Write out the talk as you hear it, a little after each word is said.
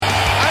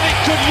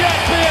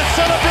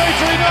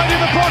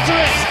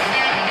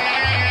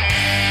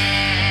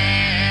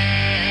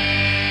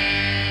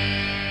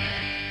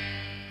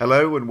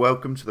Hello and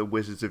welcome to the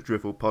Wizards of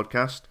Drivel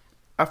podcast.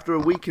 After a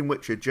week in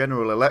which a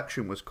general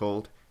election was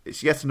called,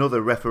 it's yet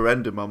another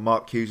referendum on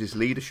Mark Hughes'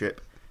 leadership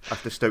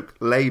after Stoke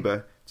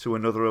Labour to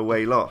another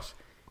away loss.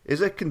 Is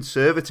a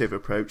conservative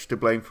approach to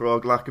blame for our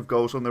lack of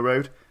goals on the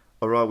road,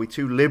 or are we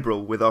too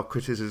liberal with our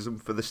criticism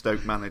for the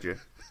Stoke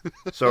manager?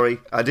 Sorry,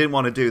 I didn't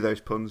want to do those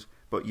puns,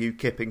 but you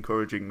keep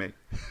encouraging me.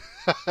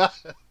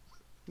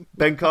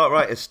 Ben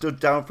Cartwright has stood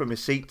down from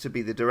his seat to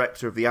be the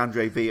director of the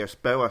Andre Villas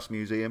Boas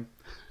Museum,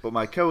 but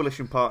my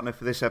coalition partner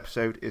for this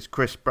episode is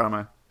Chris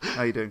Brammer.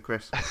 How you doing,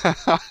 Chris?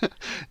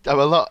 I'm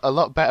a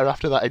lot better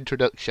after that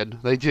introduction.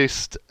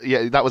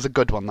 That was a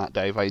good one, that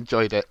Dave. I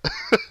enjoyed it.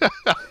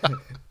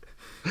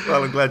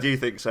 Well, I'm glad you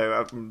think so.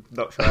 I'm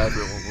not sure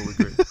everyone will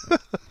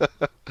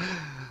agree.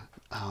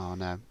 Oh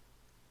no.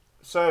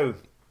 So,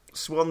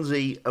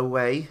 Swansea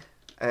away.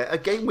 A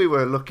game we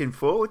were looking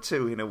forward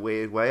to in a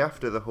weird way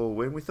after the Hull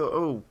win. We thought,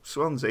 oh,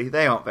 Swansea,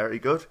 they aren't very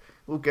good.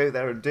 We'll go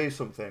there and do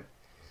something.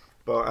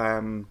 But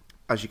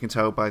as you can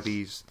tell by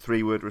these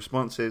 3-word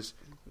responses,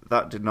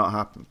 that did not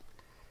happen.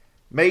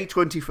 May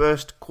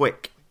 21st,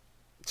 quick.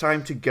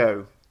 Time to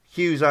go.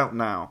 Hughes out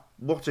now.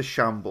 What a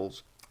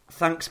shambles.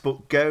 Thanks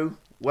but go.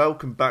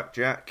 Welcome back,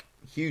 Jack.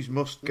 Hughes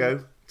must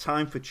go.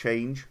 Time for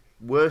change.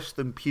 Worse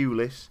than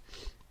Pulis.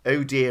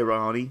 Oh dear,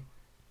 Arnie.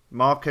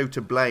 Marco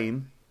to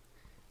blame.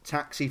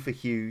 Taxi for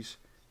Hughes.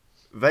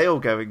 Vale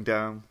going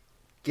down.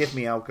 Give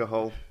me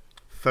alcohol.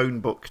 Phone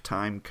book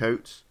time,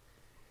 Coates.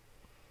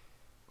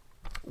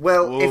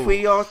 Well, if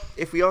we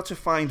are to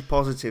find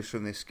positives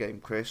from this game,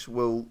 Chris,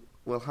 we'll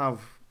have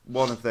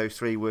one of those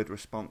 3-word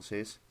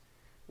responses.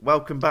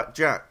 Welcome back,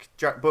 Jack.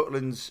 Jack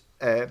Butland's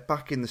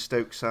back in the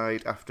Stoke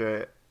side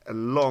after a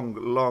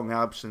long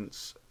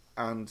absence,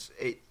 and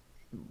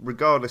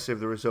regardless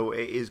of the result,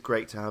 it is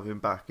great to have him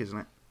back, isn't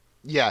it?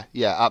 Yeah,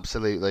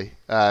 absolutely.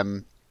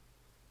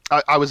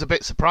 I was a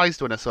bit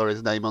surprised when I saw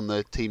his name on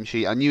the team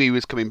sheet. I knew he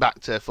was coming back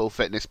to full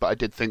fitness, but I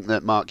did think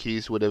that Mark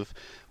Hughes would have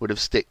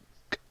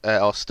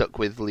stuck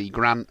with Lee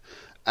Grant.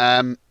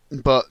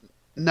 But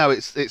no,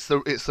 it's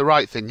the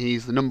right thing.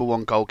 He's the number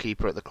one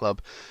goalkeeper at the club.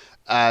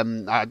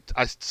 I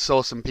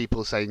saw some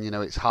people saying,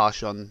 it's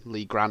harsh on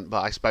Lee Grant,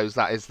 but I suppose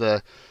that is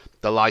the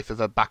life of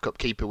a backup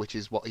keeper, which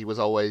is what he was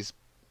always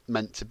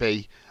meant to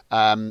be.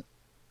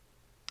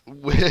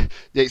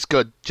 It's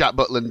good. Jack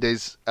Butland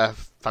is a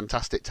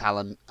fantastic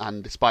talent,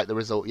 and despite the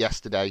result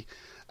yesterday,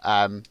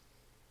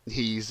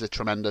 he's a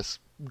tremendous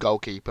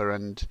goalkeeper,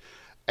 and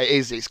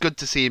it's good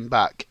to see him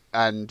back.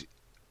 And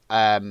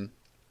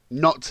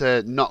not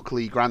to knock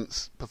Lee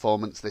Grant's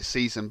performance this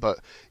season, but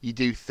you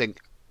do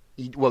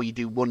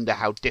wonder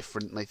how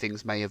differently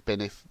things may have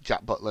been if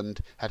Jack Butland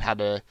had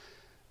an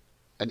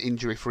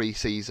injury-free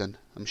season.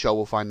 I'm sure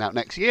we'll find out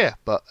next year,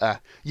 but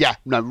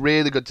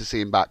really good to see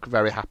him back.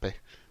 Very happy.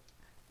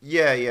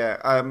 Yeah.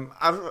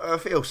 I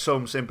feel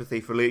some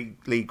sympathy for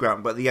Lee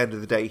Grant, but at the end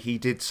of the day, he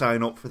did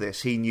sign up for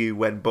this. He knew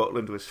when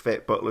Butland was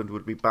fit, Butland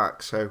would be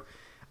back. So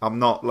I'm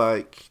not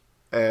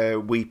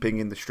weeping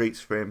in the streets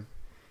for him,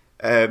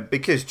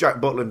 because Jack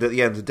Butland, at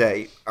the end of the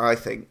day, I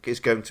think is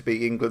going to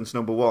be England's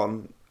number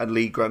one, and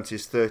Lee Grant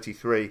is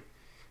 33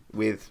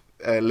 with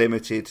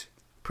limited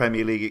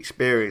Premier League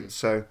experience.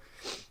 So,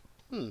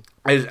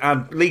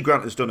 and Lee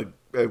Grant has done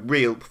a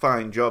real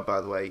fine job,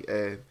 by the way.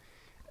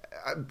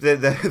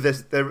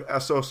 I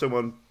saw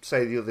someone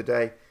say the other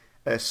day,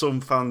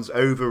 some fans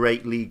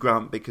overrate Lee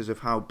Grant because of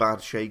how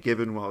bad Shay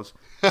Given was.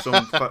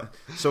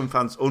 Some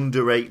fans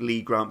underrate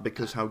Lee Grant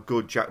because how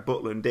good Jack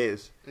Butland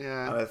is.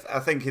 Yeah, and I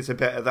think it's a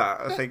bit of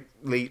that. I think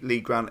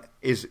Lee Grant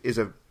is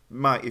a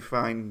mighty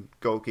fine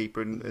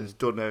goalkeeper and has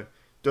done a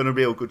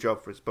real good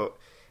job for us. But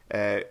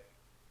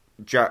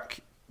Jack,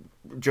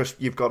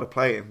 you've got to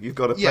play him. You've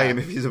got to play him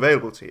if he's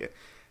available to you.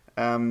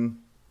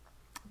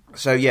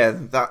 So yeah,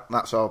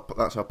 that's our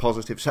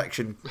positive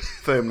section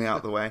firmly out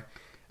of the way.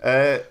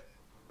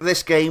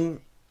 This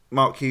game,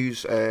 Mark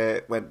Hughes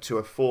went to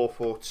a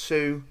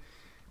 4-4-2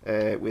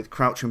 with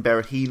Crouch and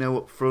Berahino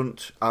up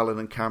front, Allen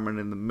and Cameron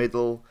in the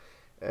middle,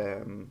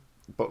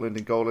 Butland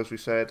in goal, as we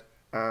said,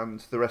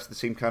 and the rest of the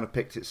team kind of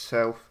picked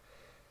itself.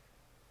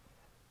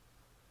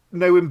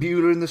 No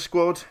Mbula in the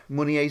squad.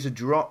 Muniesa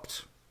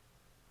dropped.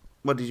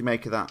 What did you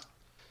make of that?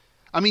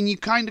 I mean, you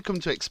kind of come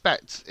to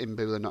expect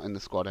Mbula not in the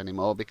squad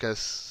anymore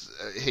because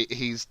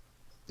he's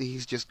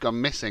just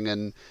gone missing,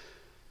 and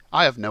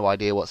I have no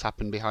idea what's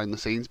happened behind the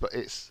scenes. But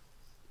it's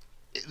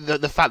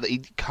the fact that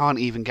he can't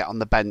even get on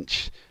the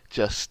bench.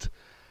 Just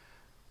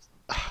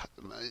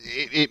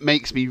it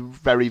makes me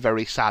very,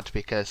 very sad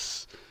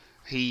because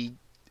he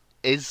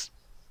is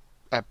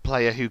a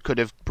player who could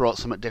have brought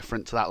something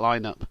different to that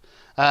lineup.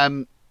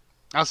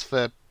 As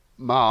for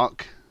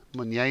Mark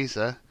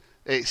Muniesa,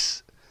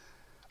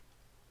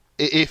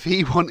 if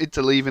he wanted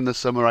to leave in the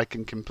summer, I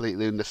can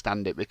completely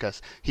understand it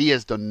because he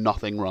has done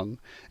nothing wrong.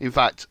 In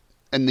fact,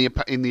 in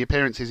the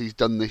appearances he's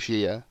done this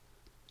year,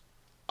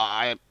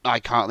 I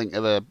can't think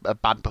of a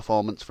bad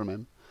performance from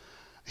him.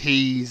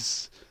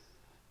 He's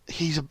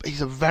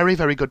a very,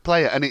 very good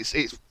player, and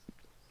it's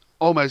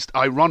almost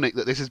ironic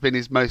that this has been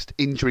his most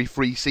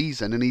injury-free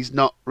season and he's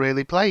not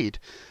really played.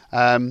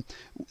 In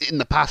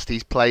the past,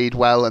 he's played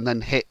well and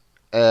then hit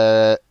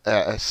a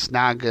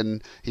snag,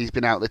 and he's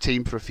been out of the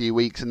team for a few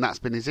weeks, and that's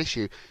been his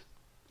issue.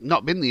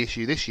 Not been the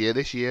issue this year.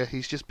 This year,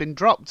 he's just been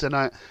dropped, and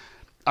I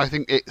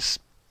think it's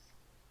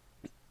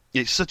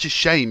such a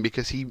shame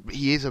because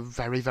he is a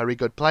very, very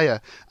good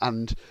player,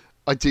 and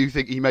I do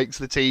think he makes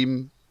the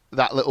team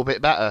that little bit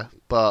better.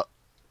 But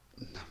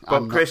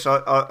Chris,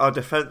 our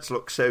defence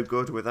looks so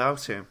good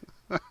without him.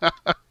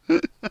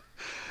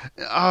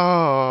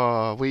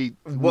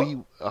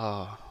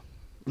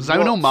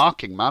 Zonal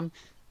marking, man.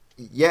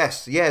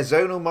 Yes,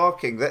 zonal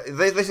marking.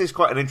 This is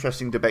quite an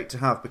interesting debate to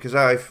have because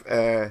I've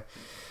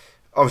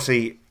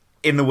obviously,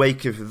 in the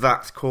wake of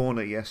that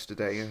corner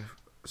yesterday, I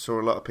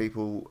saw a lot of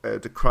people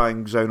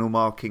decrying zonal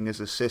marking as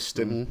a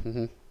system.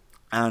 Mm-hmm.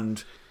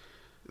 And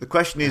the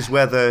question is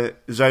whether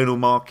zonal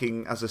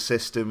marking as a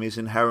system is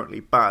inherently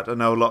bad. I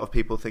know a lot of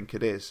people think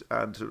it is,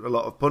 and a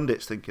lot of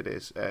pundits think it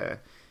is.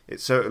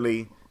 It's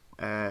certainly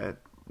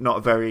not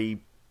a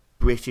very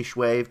British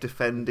way of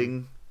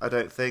defending, I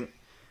don't think.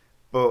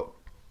 But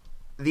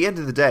at the end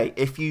of the day,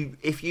 if you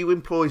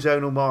employ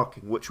zonal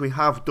marking, which we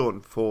have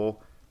done for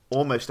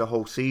almost a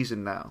whole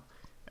season now,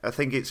 I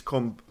think it's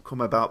come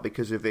about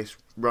because of this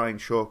Ryan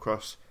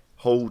Shawcross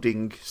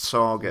holding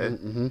saga,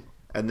 Mm-hmm.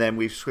 and then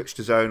we've switched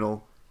to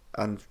zonal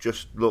and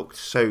just looked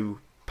so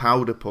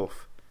powder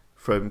puff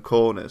from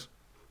corners.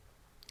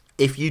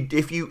 If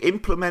you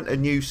implement a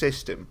new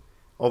system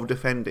of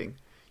defending,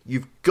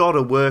 you've got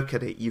to work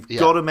at it. You've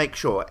got to make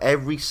sure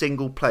every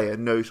single player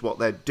knows what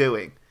they're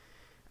doing.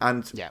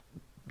 And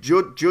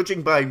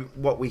judging by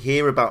what we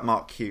hear about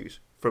Mark Hughes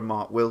from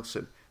Mark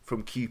Wilson,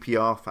 from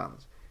QPR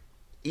fans,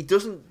 he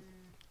doesn't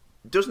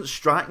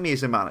strike me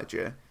as a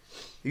manager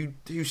who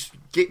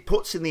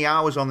puts in the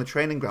hours on the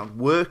training ground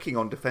working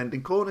on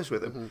defending corners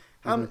with him.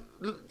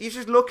 You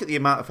just look at the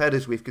amount of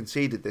headers we've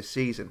conceded this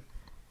season,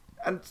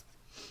 and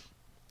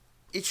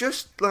it's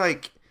just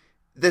like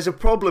there's a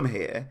problem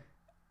here,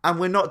 and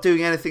we're not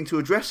doing anything to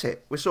address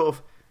it. We're sort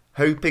of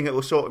hoping it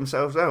will sort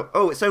themselves out.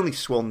 Oh, it's only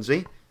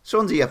Swansea.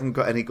 Swansea haven't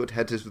got any good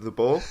headers with the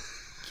ball.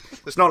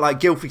 It's not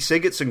like Gylfi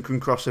Sigurdsson can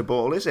cross a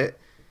ball, is it?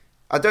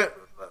 I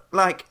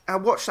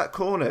watch that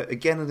corner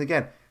again and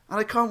again, and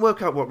I can't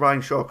work out what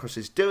Ryan Shawcross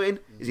is doing.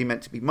 Is he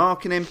meant to be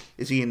marking him?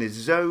 Is he in his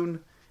zone?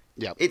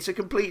 Yep. It's a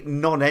complete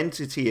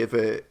non-entity of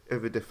a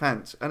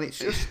defence, and it's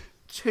just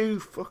too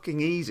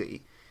fucking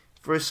easy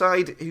for a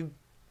side who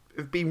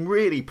have been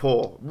really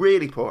poor,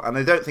 and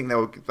I don't think they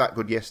were that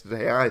good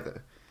yesterday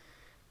either.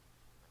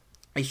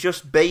 It's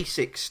just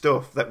basic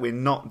stuff that we're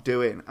not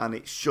doing, and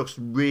it's just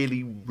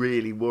really,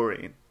 really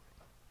worrying.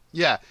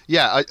 Yeah,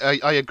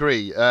 I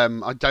agree.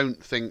 I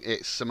don't think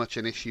it's so much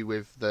an issue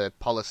with the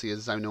policy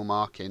as zonal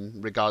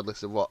marking,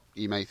 regardless of what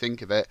you may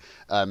think of it.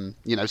 Some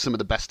of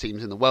the best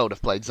teams in the world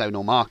have played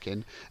zonal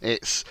marking.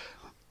 It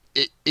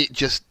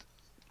just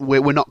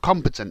we're not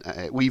competent at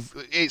it.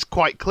 It's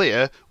quite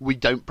clear we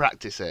don't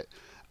practice it.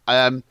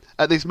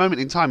 At this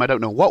moment in time, I don't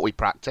know what we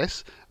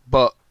practice,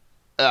 but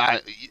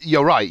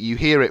you're right. You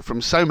hear it from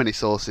so many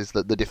sources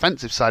that the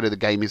defensive side of the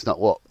game is not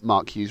what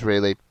Mark Hughes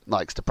really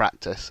likes to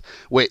practice,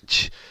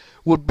 which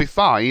would be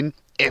fine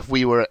if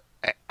we were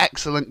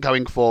excellent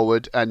going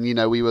forward and,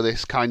 we were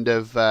this kind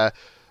of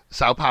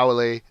Sao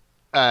Paulo,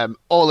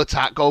 all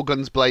attack, all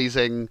guns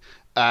blazing,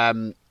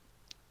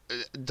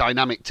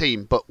 dynamic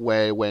team, but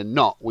we're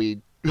not.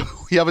 We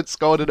haven't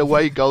scored an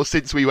away goal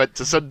since we went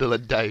to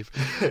Sunderland, Dave.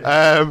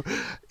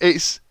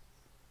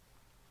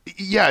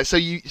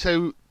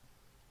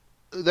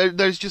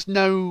 There's just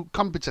no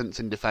competence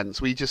in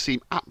defence. We just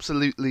seem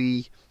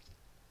absolutely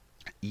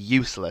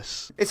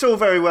useless. It's all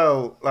very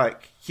well,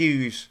 like,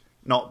 Hughes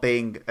not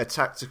being a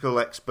tactical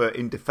expert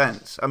in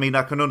defence. I mean,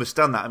 I can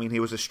understand that. I mean, he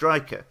was a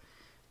striker.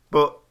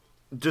 But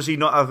does he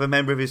not have a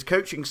member of his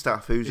coaching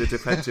staff who's a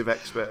defensive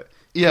expert?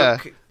 Yeah.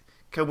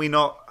 Can we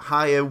not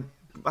hire,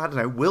 I don't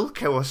know,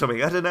 Wilco or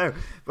something? I don't know.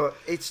 But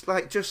it's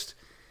like just...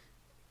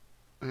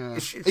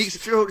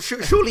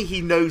 Surely he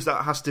knows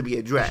that has to be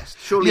addressed.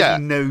 Surely he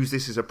knows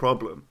this is a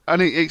problem.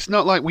 And it's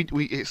not like we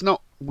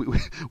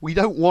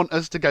don't want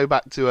us to go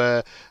back to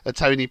a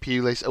Tony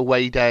Pulis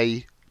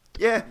Awayday,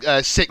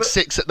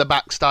 6-6 at the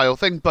back style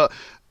thing. But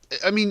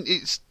I mean,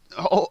 it's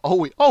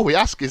all we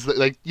ask is that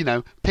they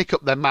pick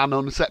up their man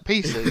on set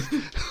pieces.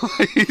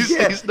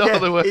 It's not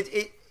the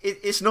way.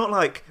 It's not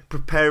like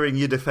preparing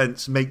your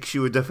defence makes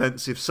you a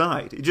defensive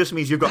side. It just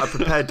means you've got a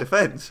prepared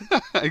defence.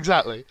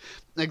 Exactly.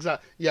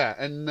 Yeah,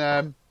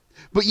 and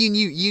but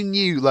you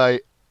knew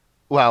like,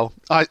 well,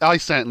 I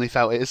certainly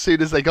felt it as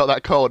soon as they got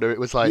that corner. It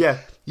was like,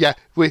 they're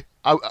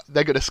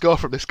going to score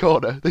from this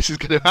corner. This is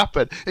going to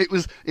happen. It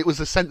was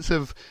a sense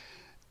of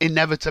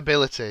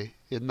inevitability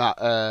in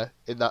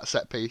that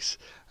set piece.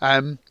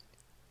 I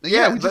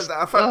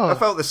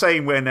felt the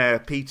same when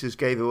Peters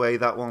gave away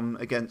that one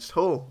against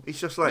Hull. It's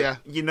just like,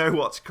 you know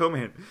what's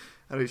coming.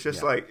 And it's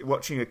just like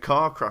watching a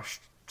car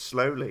crash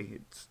slowly.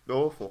 It's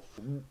awful.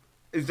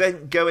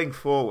 Then going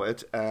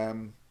forward,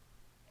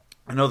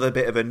 another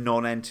bit of a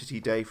non-entity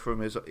day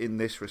from us in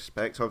this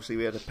respect. Obviously,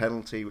 we had a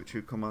penalty, which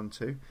we'll come on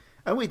to.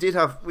 And we did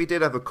have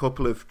a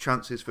couple of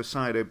chances for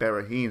Saido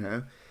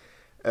Berahino.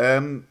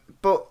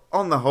 But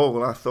on the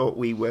whole, I thought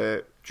we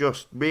were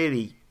just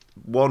really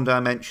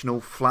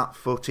one-dimensional,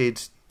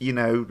 flat-footed,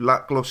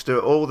 lackluster,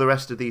 all the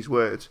rest of these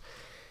words.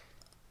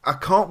 I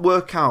can't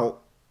work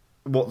out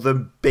what the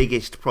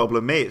biggest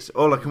problem is.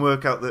 All I can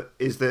work out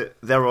is that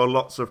there are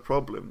lots of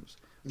problems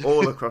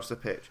all across the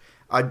pitch.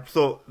 I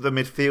thought the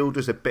midfield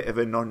was a bit of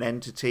a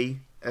non-entity.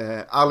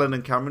 Alan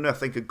and Cameron, I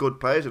think, are good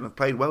players and have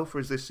played well for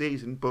us this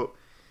season, but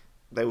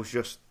there was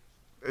just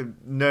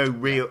no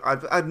real... I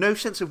had no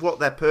sense of what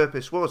their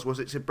purpose was. Was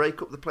it to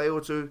break up the play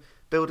or to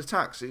build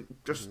attacks?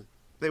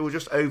 They were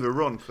just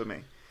overrun for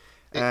me.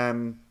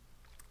 And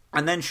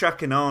then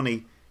Shaq and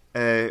Arnie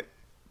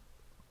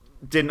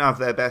didn't have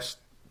their best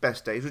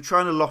days. We're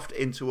trying to loft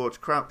in towards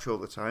Crouch all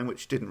the time,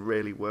 which didn't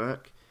really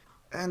work.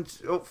 And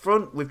up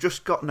front, we've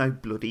just got no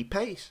bloody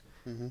pace.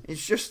 Mm-hmm.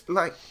 It's just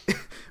like,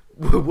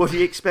 what do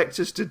you expect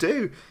us to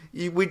do?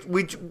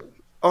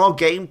 Our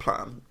game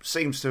plan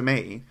seems to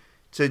me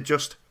to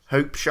just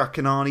hope Shaq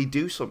and Arnie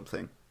do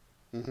something.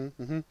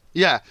 Mm-hmm, mm-hmm.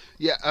 Yeah.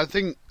 I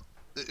think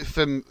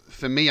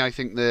for me, I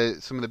think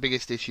some of the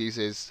biggest issues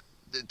is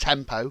the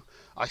tempo.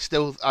 I've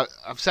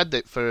said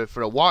it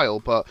for a while,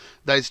 but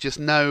there's just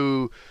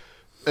no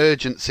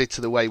urgency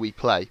to the way we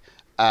play.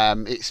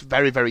 It's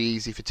very, very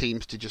easy for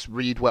teams to just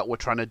read what we're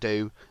trying to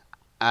do.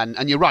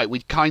 And you're right, we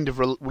kind of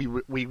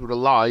we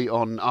rely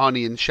on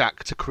Arnie and Shaq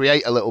to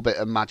create a little bit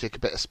of magic, a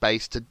bit of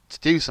space to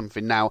do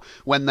something. Now,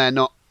 when they're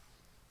not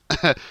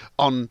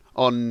on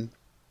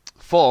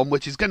form,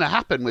 which is going to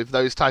happen with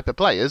those type of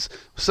players,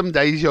 some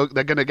days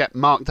they're going to get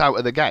marked out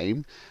of the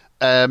game,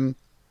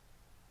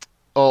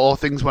 or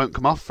things won't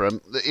come off for them.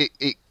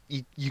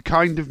 You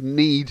kind of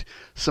need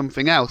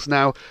something else.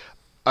 Now,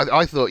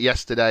 I thought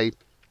yesterday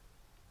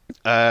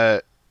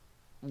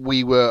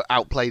we were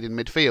outplayed in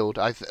midfield,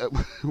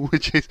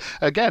 which is,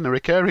 again, a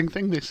recurring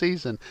thing this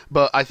season.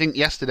 But I think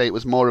yesterday it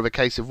was more of a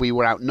case of we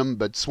were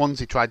outnumbered.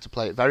 Swansea tried to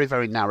play it very,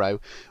 very narrow.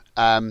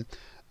 Mark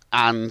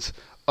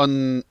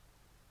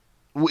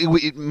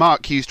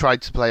Hughes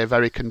tried to play a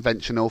very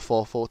conventional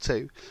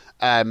 4-4-2.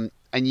 And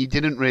you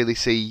didn't really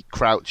see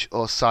Crouch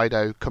or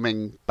Saido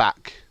coming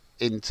back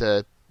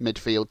into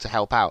midfield to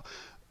help out.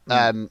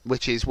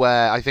 Which is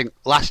where I think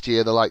last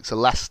year the likes of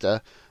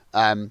Leicester...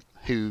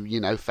 who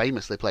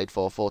famously played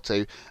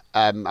 4-4-2.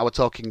 I was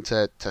talking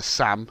to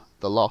Sam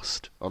the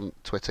Lost on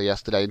Twitter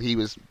yesterday, and he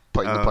was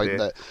putting the point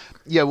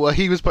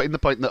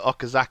that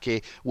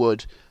Okazaki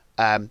would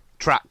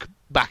track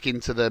back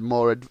into the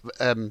more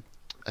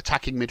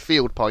attacking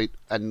midfield point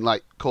and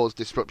cause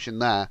disruption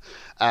there.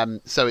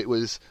 So it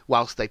was,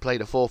 whilst they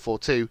played a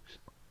 4-4-2,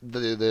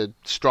 the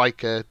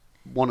striker.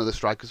 One of the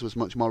strikers was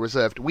much more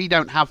reserved. We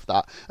don't have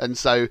that, and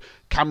so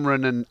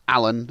Cameron and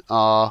Alan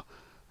are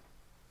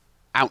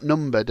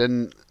outnumbered.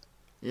 And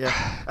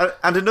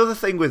another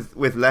thing with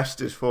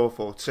Leicester's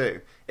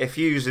 4-4-2, if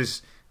Hughes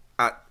has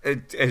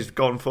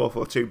gone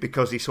 4-4-2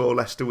 because he saw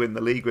Leicester win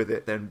the league with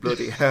it, then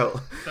bloody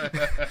hell.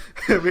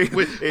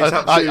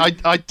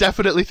 I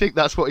definitely think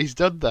that's what he's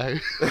done, though.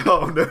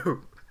 Oh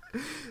no,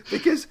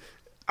 because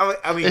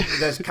I mean,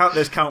 there's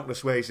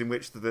countless ways in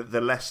which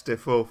the Leicester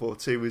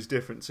 4-4-2 is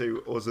different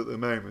to us at the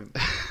moment.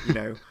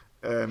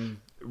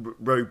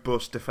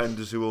 Robust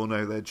defenders who all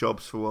know their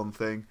jobs, for one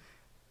thing.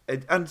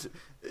 And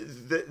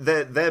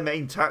their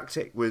main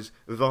tactic was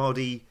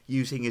Vardy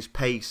using his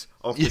pace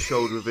off the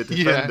shoulder of a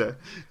defender.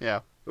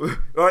 Yeah.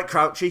 Right,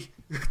 Crouchy,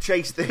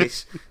 chase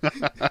this.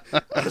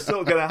 That's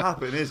not going to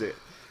happen, is it?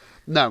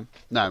 No.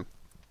 And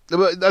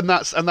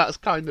that's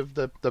kind of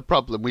the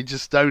problem. We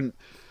just don't.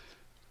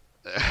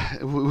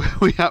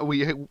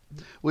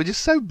 We're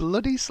just so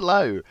bloody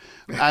slow,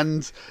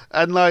 and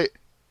I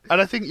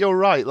think you're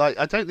right.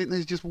 I don't think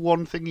there's just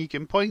one thing you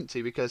can point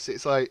to, because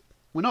it's we're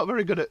not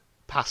very good at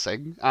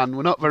passing, and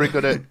we're not very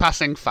good at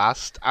passing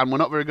fast, and we're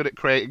not very good at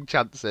creating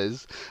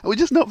chances, and we're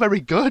just not very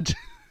good.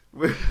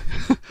 We're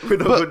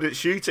not good at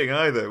shooting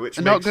either, which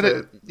makes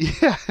it...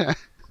 Yeah.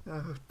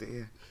 Oh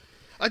dear.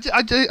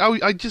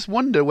 I just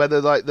wonder whether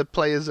the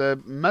players are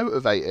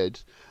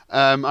motivated.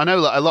 I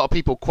know that a lot of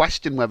people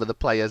question whether the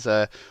players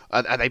are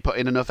they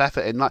putting enough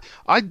effort in.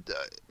 I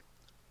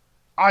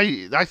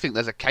think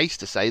there's a case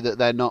to say that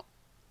they're not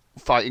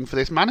fighting for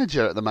this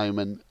manager at the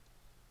moment.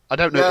 I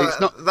don't know. It's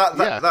not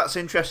that's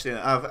interesting.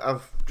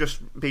 I've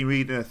just been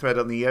reading a thread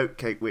on the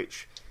Oatcake,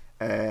 which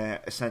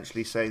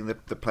essentially saying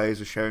that the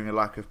players are showing a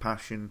lack of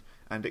passion,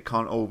 and it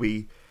can't all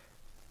be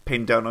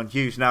pinned down on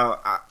Hughes. Now,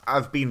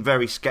 I've been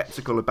very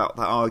sceptical about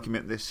that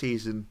argument this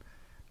season,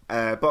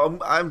 but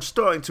I'm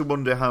starting to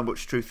wonder how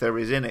much truth there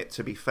is in it,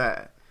 to be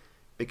fair.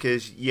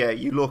 Because,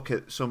 you look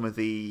at some of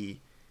the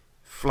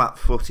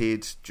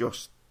flat-footed,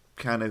 just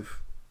kind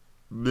of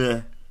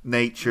bleh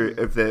nature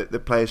of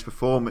the players'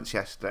 performance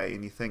yesterday,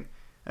 and you think,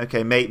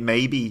 okay,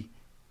 maybe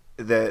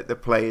the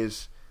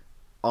players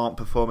aren't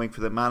performing for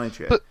the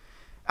manager.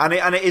 And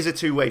it is a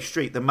two-way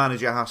street. The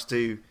manager has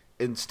to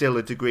instill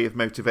a degree of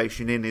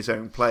motivation in his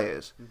own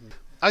players.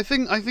 I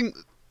think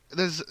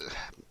there's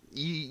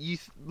you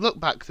look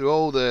back through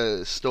all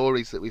the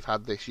stories that we've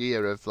had this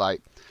year of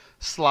like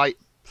slight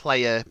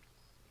player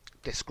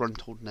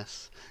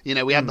disgruntledness. You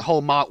know, we had the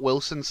whole Mark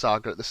Wilson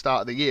saga at the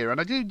start of the year,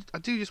 and I do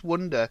just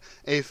wonder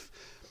if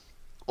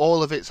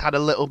all of it's had a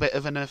little bit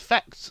of an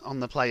effect on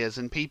the players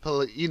and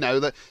people. You know,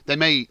 that they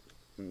may,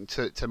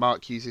 to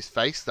Mark Hughes'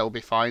 face, they'll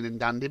be fine and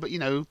dandy, but you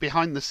know,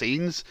 behind the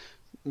scenes,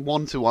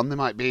 one-to-one, they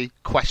might be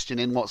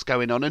questioning what's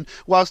going on. And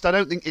whilst I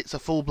don't think it's a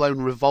full-blown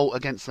revolt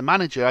against the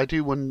manager, I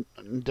do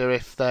wonder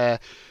if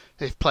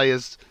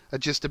players are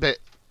just a bit,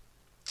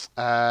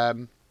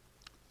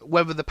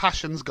 whether the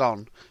passion's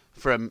gone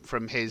from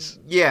his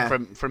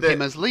from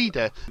him as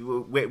leader.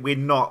 We're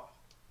not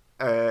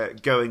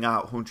going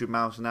out 100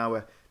 miles an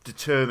hour,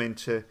 determined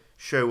to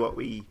show what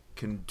we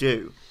can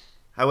do.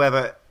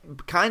 However,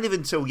 kind of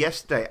until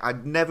yesterday,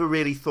 I'd never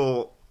really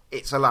thought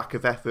it's a lack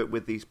of effort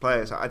with these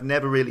players. I'd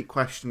never really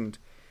questioned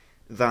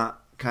that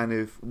kind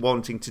of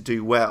wanting to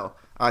do well.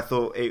 I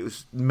thought it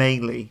was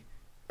mainly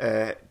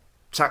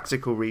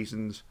tactical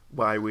reasons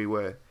why we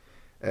were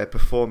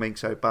performing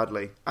so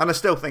badly. And I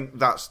still think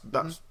that's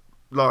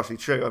largely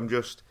true. I'm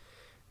just,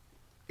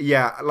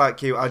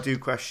 like you, I do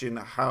question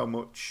how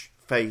much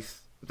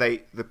faith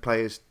the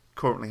players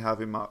currently have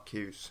in Mark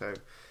Hughes. So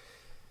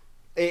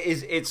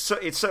it's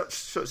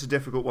such a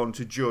difficult one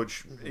to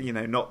judge, you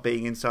know, not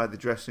being inside the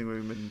dressing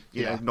room and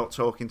you know, not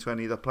talking to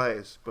any of the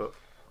players. But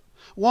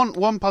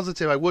one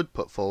positive I would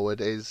put forward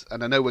is,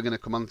 and I know we're going to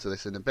come on to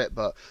this in a bit,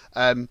 but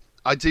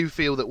I do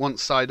feel that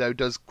once Saido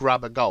does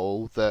grab a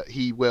goal, that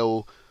he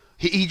will.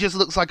 He just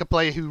looks like a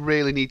player who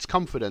really needs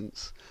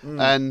confidence,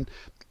 and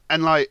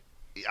like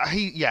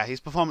his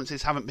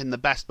performances haven't been the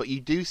best, but you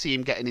do see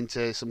him getting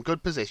into some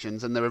good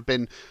positions, and there have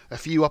been a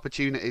few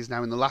opportunities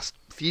now in the last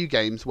few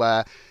games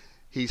where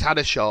he's had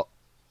a shot,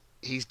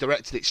 he's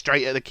directed it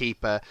straight at the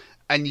keeper,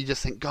 and you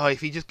just think, God,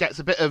 if he just gets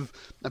a bit of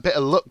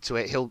luck to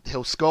it,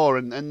 he'll score,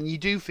 and you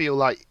do feel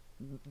like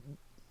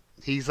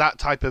he's that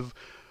type of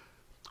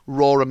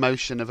raw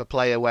emotion of a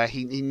player where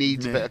he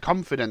needs a bit of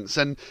confidence,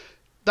 and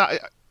that.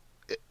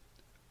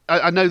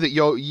 I know that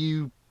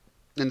you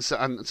and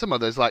some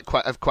others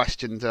have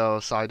questioned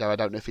Saido. I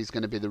don't know if he's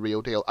going to be the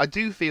real deal. I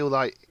do feel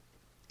like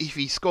if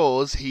he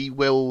scores, he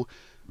will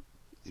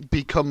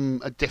become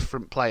a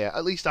different player.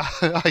 At least I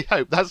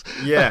hope. That's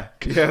you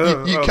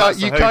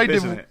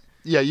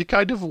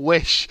kind of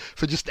wish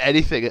for just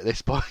anything at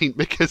this point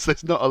because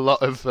there's not a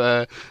lot of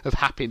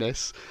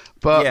happiness.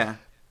 But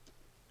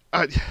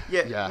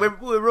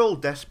we're all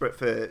desperate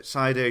for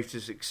Saido to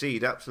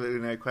succeed.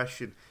 Absolutely no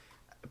question.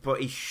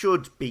 But he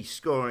should be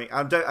scoring.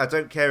 I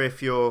don't care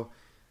if you're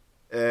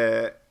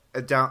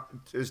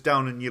as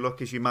down on your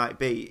luck as you might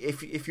be.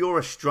 If you're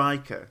a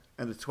striker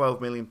and a £12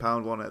 million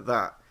one at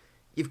that,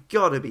 you've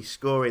got to be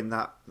scoring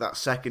that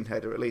second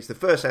header at least. The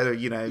first header,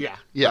 you know, that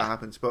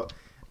happens, but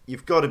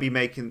you've got to be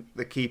making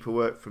the keeper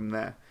work from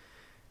there.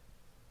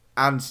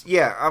 And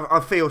I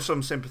feel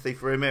some sympathy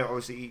for him.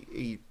 Obviously,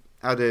 he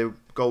had a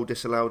goal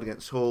disallowed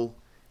against Hull,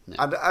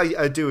 and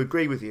I do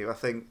agree with you. I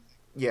think.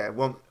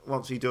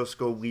 Once he does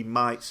score, we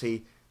might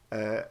see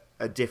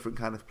a different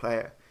kind of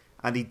player.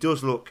 And he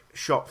does look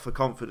shot for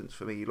confidence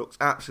for me. He looks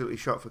absolutely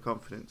shot for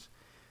confidence.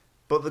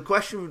 But the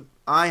question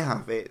I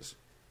have is,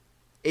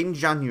 in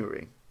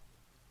January,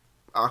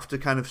 after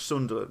kind of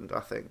Sunderland, I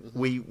think,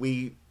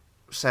 we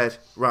said,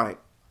 right,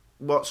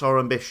 what's our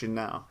ambition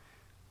now?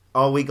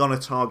 Are we going to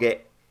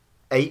target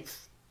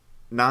 8th,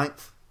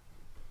 9th?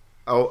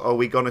 Are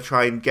we going to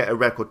try and get a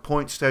record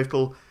points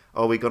total?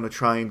 Are we going to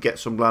try and get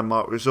some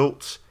landmark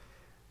results?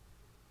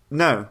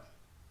 No,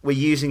 we're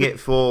using it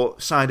for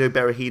Saido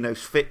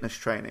Berahino's fitness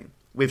training.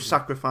 We've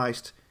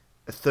sacrificed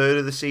a third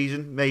of the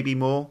season, maybe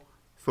more,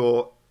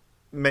 for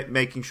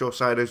making sure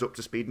Saido's up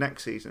to speed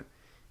next season.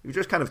 We've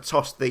just kind of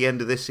tossed the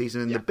end of this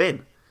season in the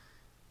bin.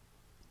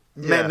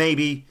 Yeah.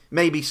 Maybe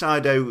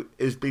Saido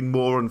has been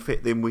more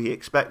unfit than we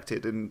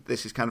expected, and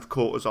this has kind of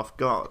caught us off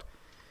guard.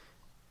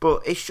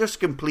 But it's just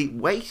complete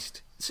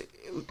waste.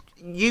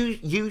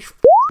 Use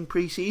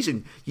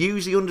pre-season.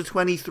 Use the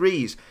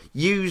under-23s.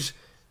 Use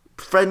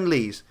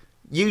friendlies.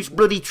 Use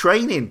bloody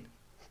training.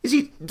 Does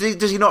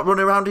he not run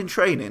around in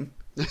training?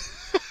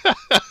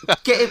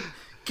 Get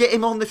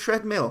him on the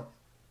treadmill.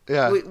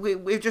 Yeah,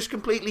 we've just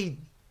completely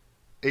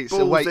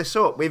ballsed this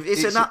up.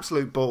 It's an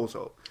absolute balls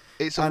up.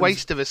 It's a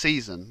waste of a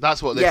season.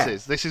 That's what this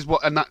is. This is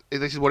what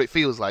it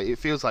feels like. It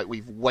feels like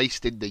we've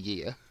wasted the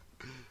year.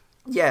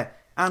 Yeah,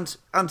 and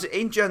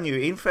in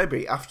January, in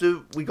February,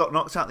 after we got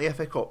knocked out of the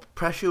FA Cup,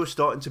 pressure was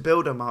starting to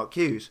build on Mark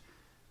Hughes,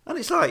 and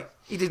it's like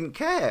he didn't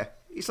care.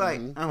 He's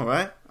like, all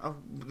right,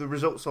 the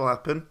results will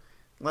happen.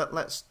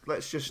 Let's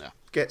just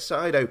get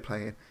Saido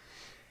playing.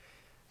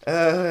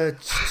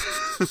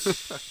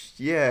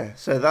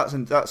 So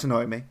that's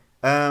annoying me.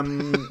 I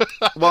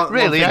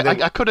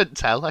couldn't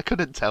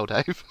tell,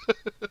 Dave.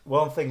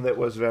 One thing that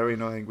was very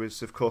annoying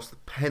was, of course, the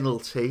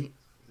penalty.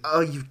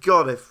 You've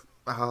got to,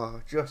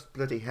 just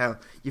bloody hell,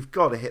 you've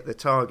got to hit the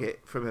target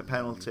from a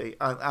penalty.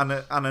 And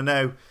I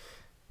know,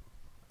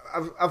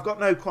 I've got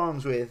no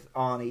qualms with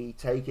Arnie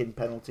taking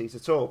penalties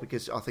at all,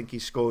 because I think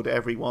he's scored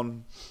every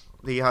one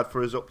that he had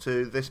for us up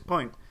to this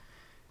point.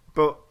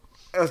 But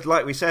as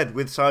like we said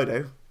with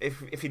Sido,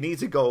 if he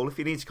needs a goal, if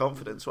he needs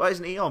confidence, why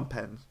isn't he on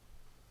pens?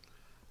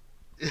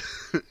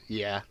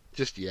 Yeah.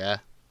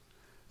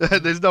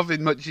 There's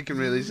nothing much you can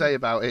really say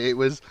about it. It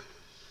was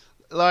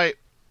like,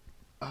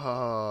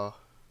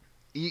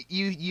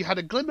 you had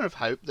a glimmer of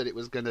hope that it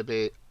was going to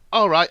be,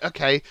 all right,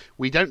 okay,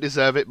 we don't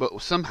deserve it,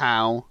 but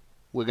somehow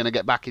we're going to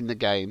get back in the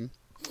game.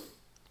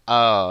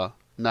 No,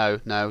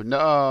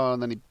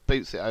 and then he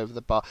boots it over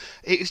the bar.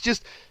 It's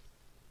just,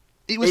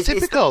 it's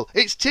typical.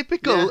 It's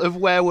typical of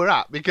where we're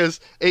at, because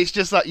it's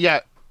just like,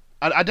 yeah,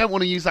 I don't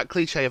want to use that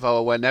cliche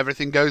of, when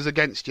everything goes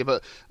against you,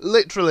 but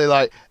literally,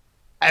 like,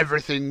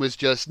 everything was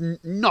just,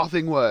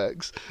 nothing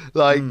works.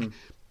 Like,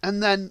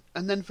 and then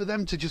for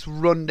them to just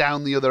run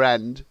down the other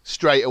end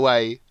straight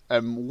away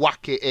and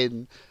whack it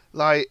in,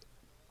 like,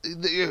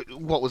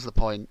 what was the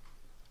point?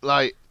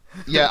 Like,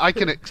 yeah, I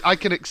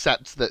can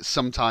accept that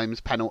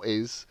sometimes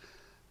penalties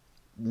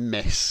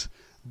miss,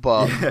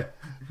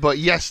 but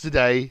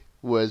yesterday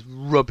was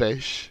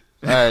rubbish,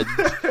 and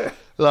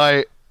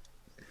like,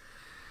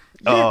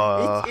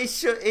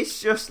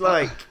 it's just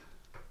like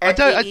I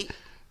don't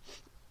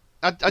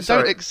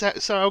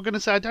accept. So I'm going to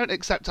say I don't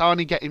accept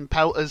Arnie getting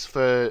pelters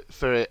for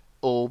it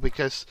all,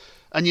 because,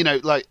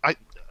 and like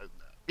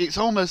it's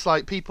almost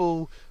like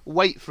people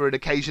wait for an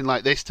occasion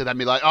like this to then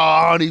be like,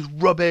 Arnie's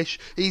rubbish,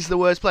 he's the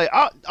worst player.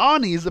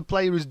 Arnie is the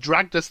player who's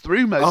dragged us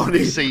through most of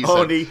this season.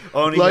 Arnie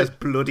like, has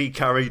bloody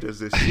carried us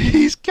this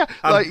season.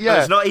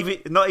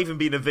 It's not even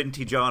been a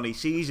vintage Arnie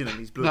season, and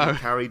he's bloody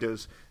carried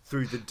us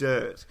through the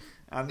dirt.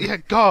 And yeah,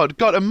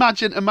 God,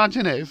 imagine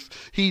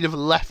if he'd have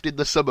left in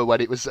the summer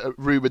when it was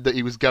rumoured that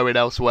he was going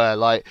elsewhere.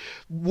 Like,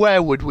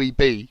 where would we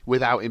be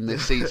without him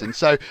this season?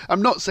 So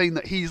I'm not saying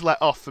that he's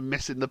let off for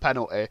missing the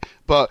penalty,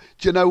 but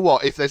do you know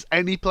what? If there's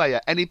any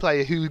player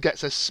who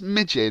gets a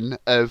smidgen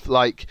of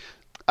like,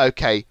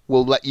 okay,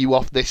 we'll let you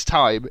off this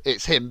time,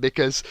 it's him,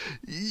 because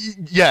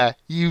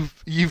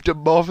you've done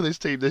more for this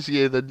team this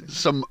year than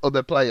some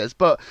other players.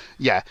 But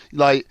yeah,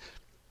 like,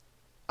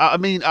 I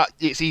mean,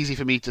 it's easy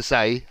for me to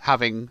say,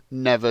 having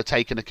never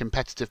taken a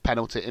competitive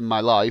penalty in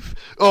my life,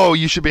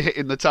 you should be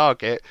hitting the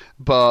target,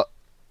 but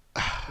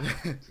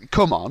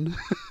come on.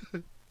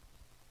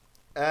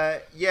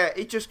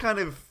 It just kind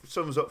of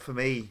sums up for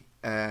me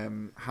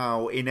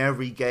how in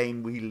every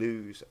game we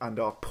lose and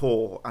are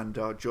poor and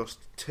are just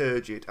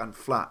turgid and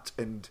flat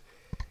and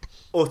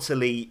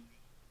utterly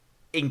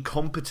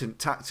incompetent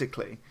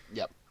tactically.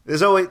 Yep.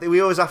 We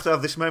always have to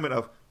have this moment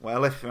of,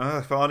 well, if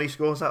Arnie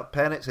scores that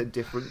pen, it's a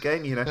different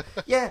game,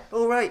 Yeah,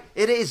 all right,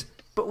 it is.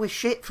 But we're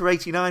shit for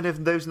 89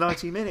 of those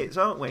 90 minutes,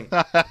 aren't we?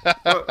 Well,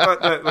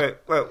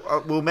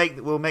 we'll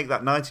make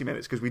that 90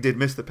 minutes because we did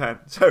miss the pen.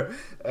 So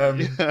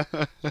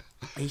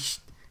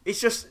it's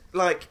just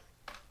like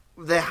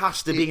there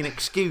has to be an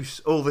excuse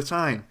all the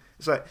time.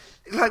 It's like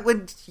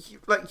when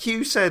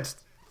Hugh said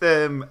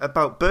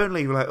about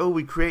Burnley, we're like,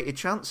 we created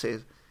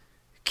chances.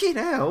 Fucking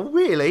hell,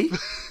 really?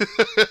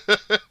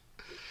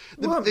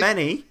 There weren't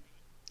many.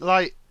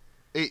 Like,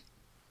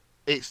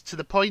 it's to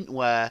the point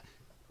where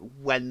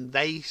when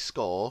they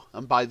score,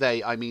 and by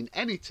they I mean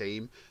any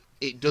team,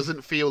 it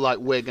doesn't feel like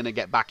we're going to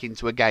get back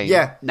into a game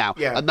now.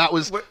 Yeah. And that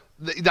was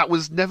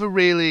never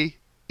really,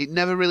 it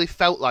never really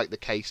felt like the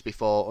case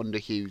before under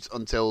Hughes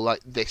until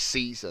like this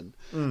season.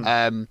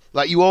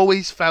 Like you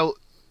always felt,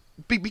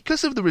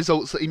 because of the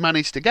results that he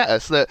managed to get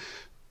us, that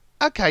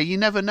okay, you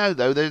never know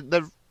though.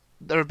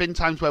 There have been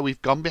times where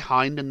we've gone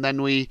behind and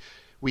then we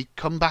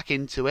come back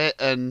into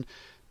it,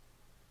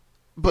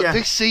 but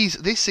this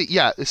season,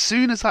 as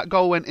soon as that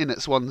goal went in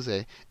at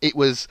Swansea, it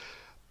was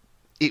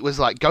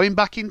like going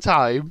back in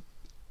time.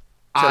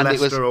 To and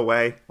Leicester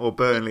away or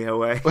Burnley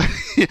away.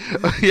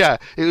 Yeah,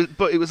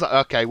 it was like,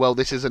 okay, well,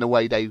 this is an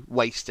away day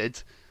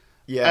wasted.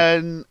 Yeah,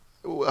 and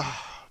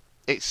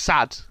it's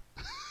sad.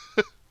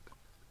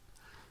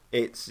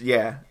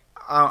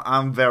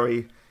 I'm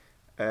very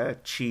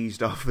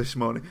cheesed off this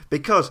morning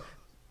because,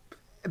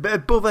 but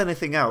above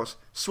anything else,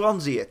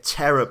 Swansea are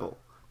terrible.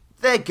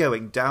 They're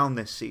going down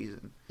this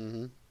season.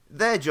 Mm-hmm.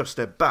 They're just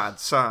a bad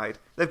side.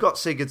 They've got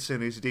Sigurdsson,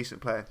 who's a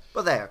decent player,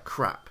 but they are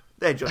crap.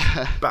 They're just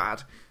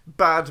bad.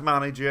 Bad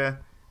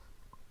manager,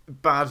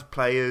 bad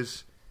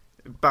players,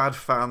 bad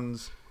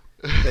fans.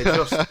 They're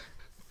just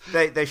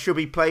they should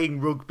be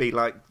playing rugby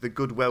like the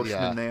good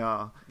Welshmen they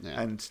are,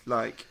 and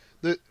like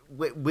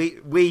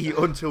we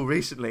until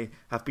recently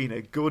have been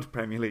a good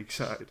Premier League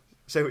side.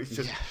 So it's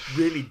just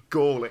really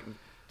galling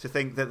to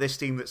think that this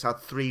team that's had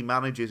 3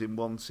 managers in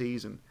one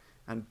season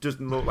and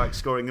doesn't look like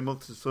scoring a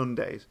month of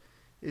Sundays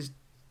is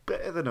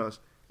better than us.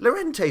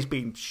 Llorente's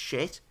been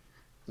shit.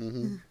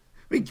 Mm-hmm.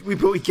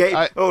 We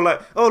get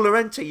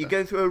Llorente, you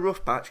go through a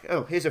rough patch.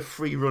 Oh, here's a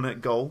free run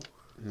at goal.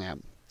 Yeah,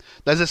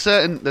 there's a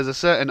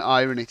certain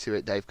irony to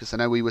it, Dave, because I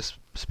know we were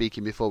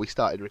speaking before we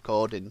started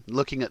recording.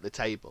 Looking at the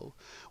table,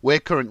 we're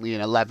currently in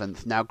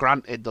 11th now.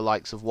 Granted, the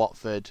likes of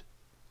Watford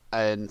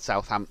and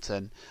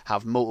Southampton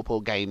have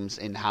multiple games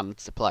in hand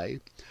to play,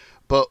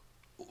 but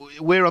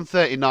we're on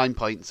 39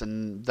 points,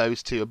 and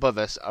those two above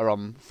us are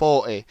on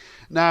 40.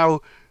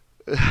 Now,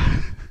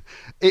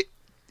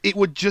 it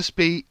would just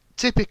be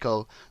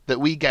typical that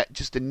we get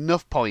just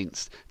enough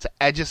points to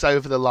edge us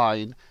over the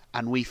line,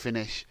 and we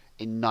finish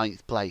in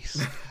 9th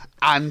place.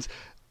 And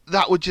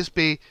that would just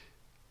be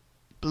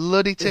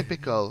bloody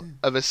typical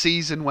of a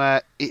season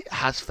where it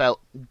has felt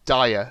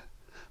dire.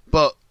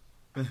 But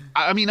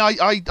I mean,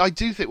 I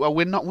do think, well,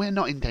 we're not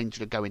in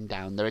danger of going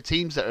down. There are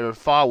teams that are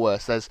far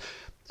worse. There's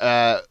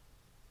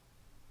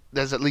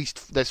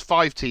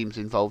 5 teams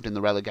involved in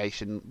the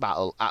relegation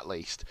battle at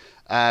least,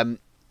 and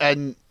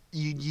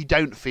you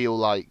don't feel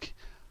like,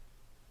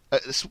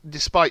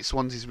 despite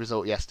Swansea's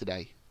result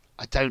yesterday,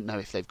 I don't know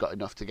if they've got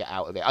enough to get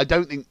out of it. I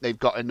don't think they've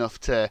got enough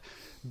to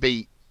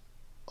beat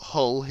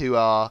Hull, who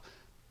are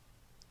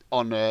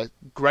on a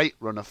great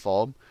run of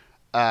form,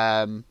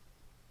 and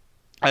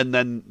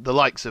then the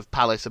likes of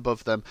Palace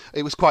above them.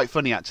 It was quite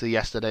funny actually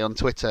yesterday on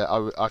Twitter.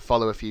 I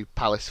follow a few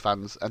Palace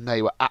fans, and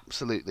they were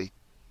absolutely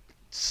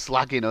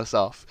slagging us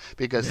off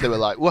because they were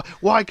like,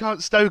 "Why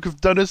can't Stoke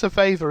have done us a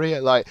favour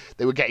here?" Like,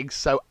 they were getting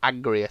so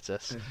angry at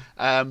us.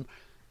 But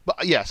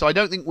yeah, so I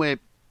don't think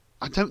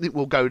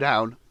we'll go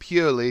down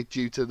purely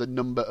due to the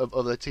number of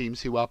other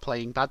teams who are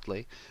playing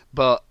badly.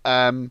 But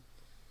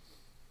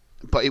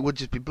it would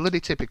just be bloody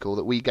typical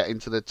that we get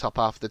into the top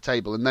half of the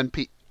table, and then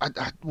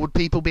would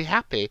people be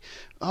happy?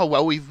 Oh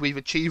well, we've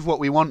achieved what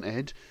we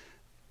wanted.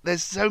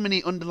 There's so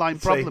many underlying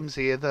problems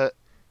here that.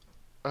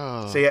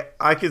 Oh. See,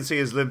 I can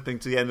see us limping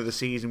to the end of the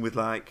season with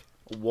like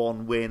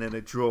 1 win and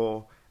a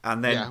draw,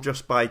 and then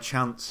just by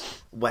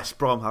chance, West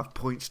Brom have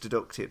points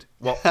deducted,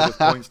 Watford have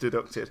points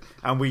deducted,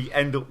 and we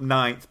end up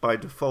 9th by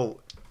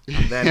default.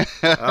 And then,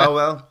 oh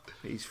well,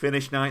 he's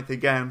finished 9th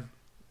again.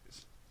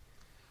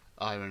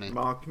 Irony.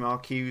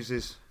 Mark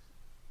Hughes'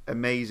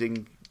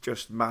 amazing,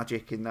 just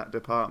magic in that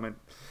department.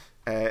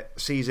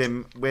 Sees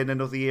him win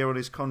another year on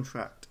his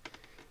contract.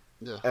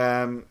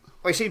 Yeah.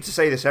 I seem to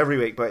say this every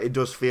week, but it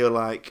does feel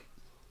like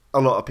a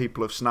lot of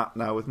people have snapped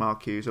now with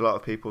Mark Hughes. A lot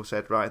of people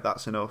said, right,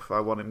 that's enough, I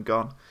want him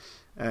gone.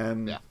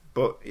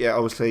 But yeah,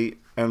 obviously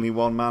only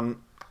one man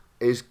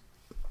is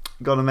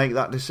going to make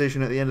that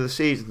decision at the end of the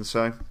season,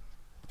 so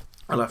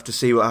I'll have to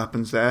see what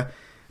happens there.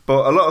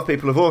 But a lot of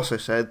people have also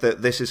said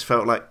that this has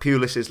felt like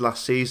Pulis'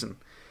 last season.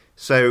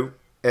 So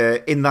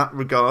in that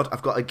regard,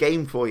 I've got a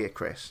game for you,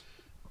 Chris.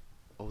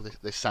 Oh,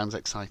 this sounds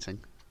exciting.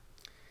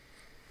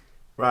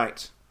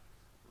 Right.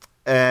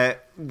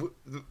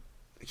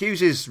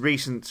 Hughes'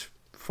 recent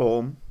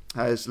form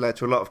has led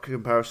to a lot of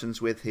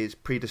comparisons with his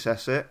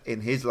predecessor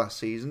in his last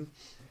season.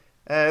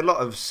 A lot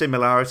of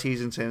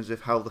similarities in terms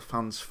of how the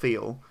fans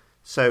feel.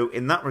 So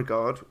in that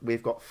regard,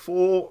 we've got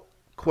 4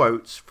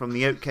 quotes from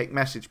the Oatcake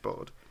message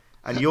board.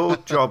 And your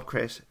job,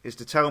 Chris, is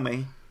to tell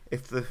me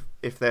if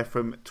they're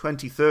from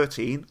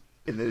 2013,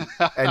 in the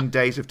end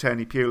days of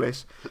Tony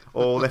Pulis,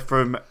 or they're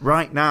from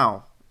right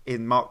now,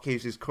 in Mark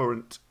Hughes'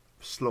 current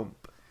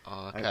slump.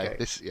 Oh, okay.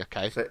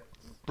 Okay. So,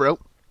 bro.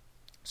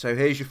 So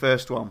here's your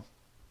first one.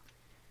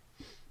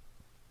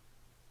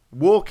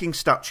 Walking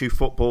statue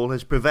football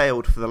has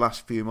prevailed for the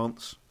last few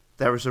months.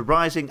 There is a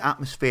rising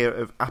atmosphere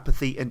of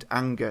apathy and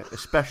anger,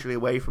 especially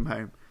away from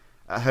home.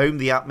 At home,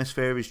 the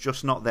atmosphere is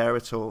just not there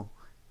at all.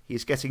 He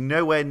is getting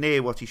nowhere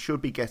near what he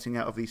should be getting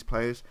out of these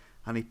players,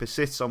 and he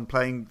persists on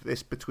playing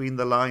this between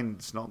the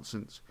lines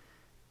nonsense.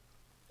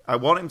 I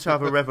want him to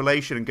have a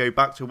revelation and go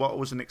back to what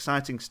was an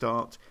exciting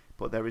start,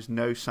 but there is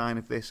no sign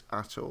of this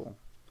at all.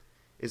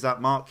 Is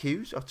that Mark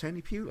Hughes or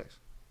Tony Pulis?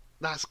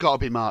 That's got to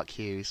be Mark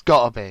Hughes.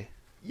 Got to be.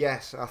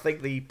 Yes, I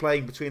think the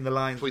playing between the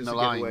lines was a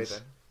giveaway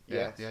then.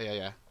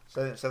 Yeah.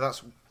 So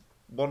that's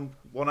one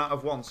out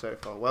of 1 so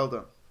far. Well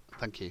done.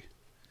 Thank you.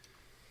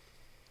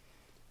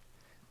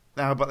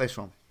 Now, how about this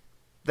one?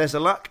 There's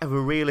a lack of a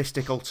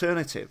realistic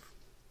alternative.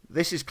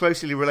 This is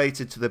closely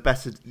related to the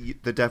better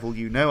the devil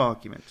you know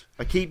argument.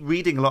 I keep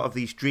reading a lot of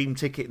these dream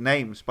ticket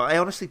names, but I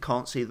honestly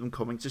can't see them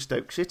coming to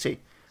Stoke City.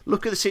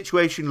 Look at the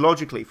situation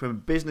logically from a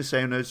business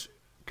owner's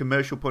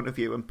commercial point of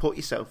view and put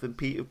yourself in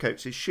Peter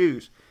Coates'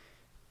 shoes.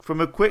 From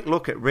a quick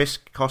look at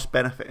risk, cost,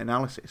 benefit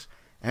analysis,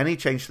 any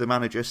change to the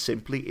manager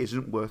simply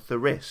isn't worth the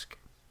risk.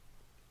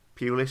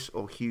 Pulis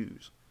or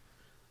Hughes?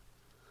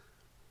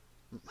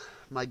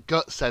 My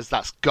gut says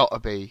that's gotta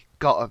be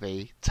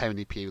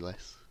Tony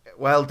Pulis.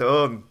 Well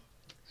done.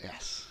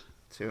 Yes.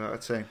 2 out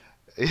of 2.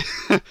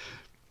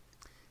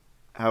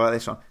 How about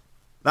this one?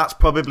 That's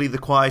probably the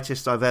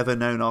quietest I've ever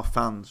known our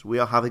fans. We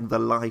are having the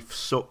life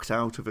sucked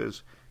out of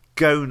us.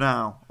 Go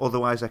now,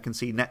 otherwise I can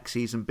see next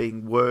season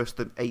being worse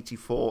than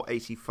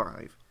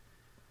 84-85.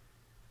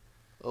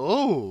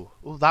 Oh,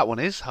 that one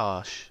is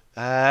harsh.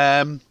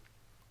 That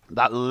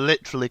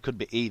literally could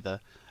be either.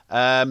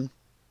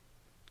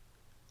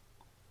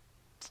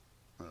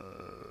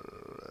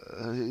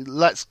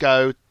 Let's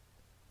go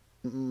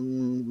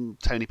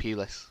Tony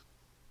Pulis.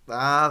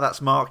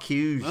 That's Mark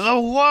Hughes. Oh,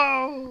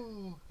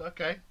 whoa!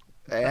 Okay.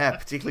 Yeah,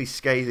 particularly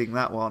scathing,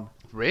 that one.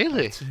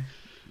 Really?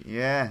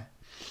 Yeah.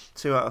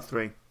 2 out of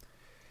 3.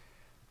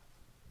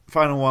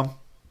 Final one.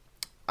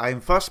 I am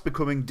fast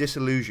becoming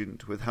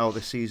disillusioned with how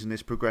the season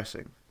is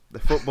progressing. The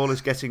football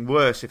is getting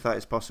worse, if that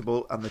is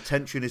possible, and the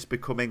tension is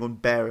becoming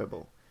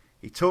unbearable.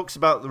 He talks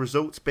about the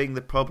results being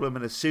the problem,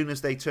 and as soon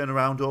as they turn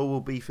around, all will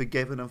be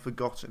forgiven and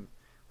forgotten.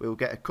 We will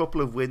get a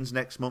couple of wins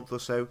next month or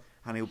so,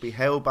 and he'll be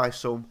hailed by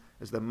some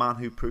as the man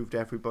who proved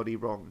everybody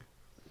wrong.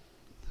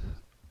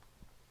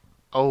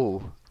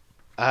 Oh.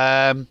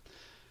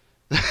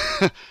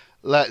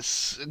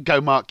 Let's go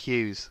Mark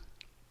Hughes.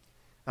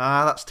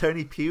 That's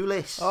Tony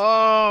Pulis.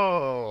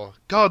 Oh,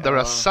 God, there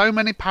are so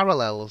many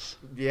parallels.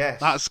 Yes.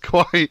 That's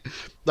quite...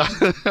 That's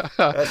quite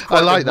I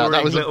like that.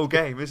 That was a little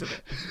game, isn't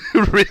it?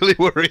 really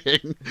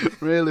worrying.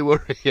 Really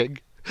worrying.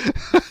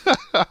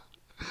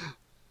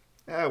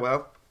 Oh,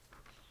 well.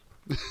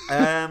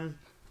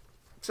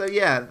 So,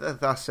 yeah,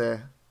 that's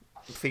a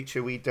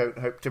feature we don't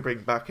hope to bring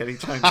back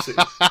anytime soon.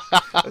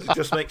 It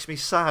just makes me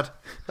sad.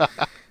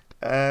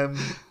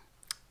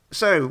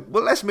 So,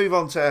 well, let's move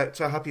on to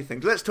happy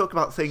things. Let's talk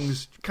about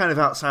things kind of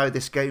outside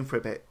this game for a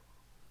bit.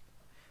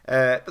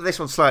 But this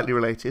one's slightly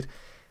related.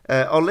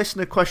 Our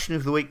listener question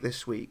of the week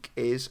this week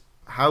is,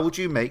 how would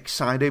you make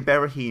Saido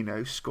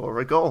Berahino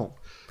score a goal?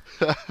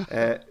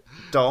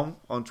 Dom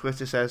on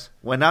Twitter says,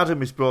 when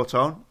Adam is brought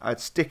on, I'd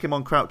stick him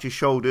on Crouch's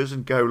shoulders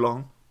and go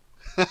long.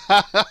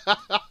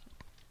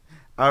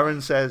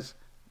 Aaron says,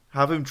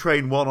 have him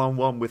train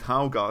one-on-one with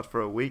Howgard for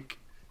a week.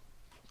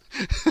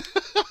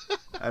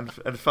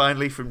 And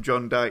finally from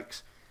John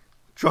Dykes,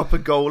 drop a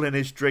goal in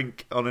his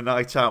drink on a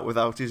night out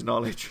without his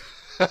knowledge.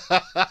 That's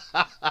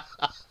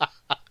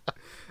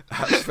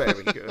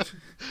very good.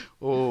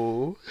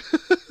 Oh,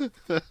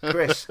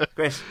 Chris,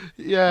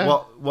 yeah.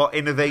 What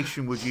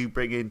innovation would you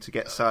bring in to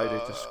get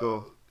Saido to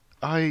score?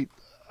 I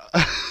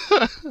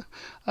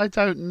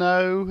don't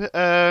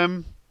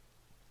know.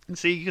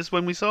 See, because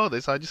when we saw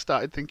this, I just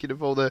started thinking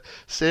of all the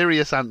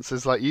serious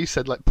answers, like you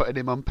said, like putting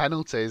him on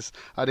penalties.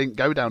 I didn't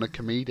go down a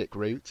comedic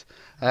route.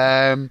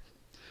 I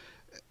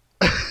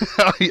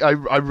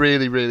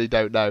really, really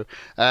don't know.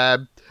 I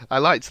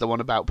liked the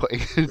one about putting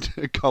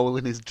a goal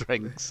in his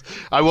drinks.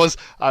 I was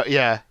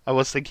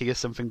thinking of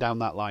something down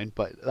that line,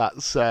 but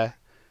that's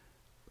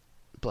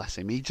bless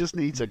him. He just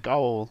needs a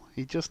goal.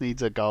 I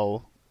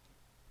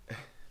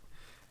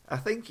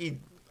think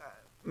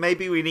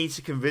maybe we need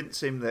to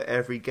convince him that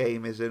every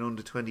game is an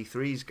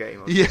under-23s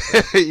game. Yeah,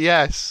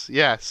 yes.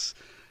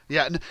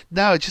 Yeah,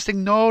 no, just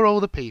ignore all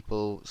the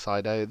people,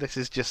 Saido. This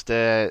is just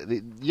this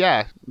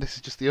is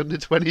just the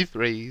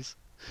under-23s.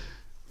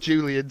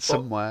 Julian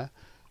somewhere.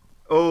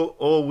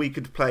 Or we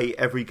could play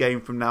every game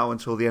from now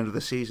until the end of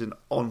the season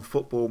on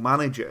Football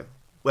Manager,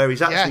 where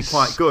he's actually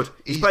quite good.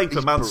 He's playing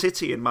for Man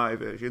City in my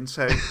version,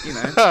 so, you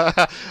know.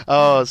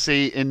 Oh,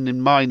 see,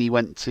 in mine he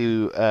went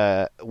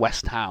to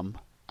West Ham.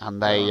 And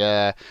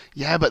they,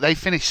 but they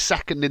finished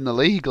second in the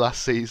league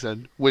last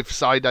season with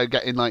Saido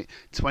getting like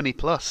 20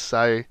 plus.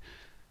 So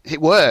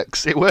it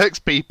works. It works,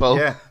 people.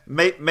 Yeah,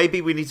 maybe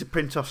we need to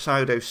print off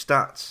Saido's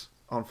stats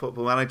on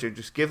Football Manager and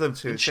just give them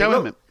to him.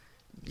 Show him.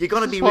 You're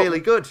going to be really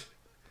good.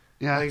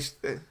 Yeah.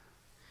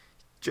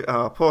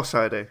 Poor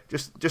Saido.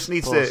 Just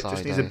needs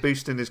a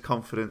boost in his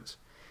confidence.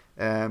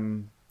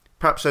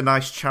 Perhaps a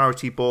nice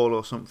charity ball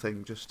or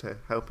something just to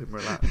help him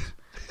relax.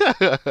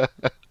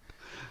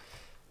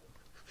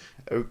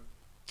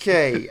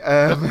 Okay.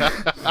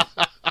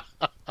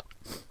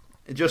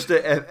 Just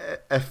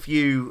a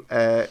few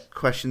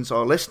questions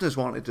our listeners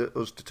wanted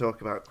us to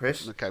talk about,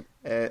 Chris. Okay.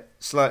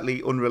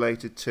 Slightly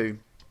unrelated to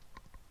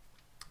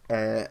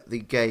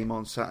the game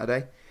on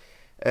Saturday.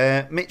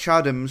 Mitch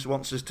Adams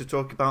wants us to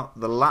talk about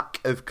the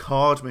lack of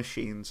card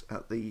machines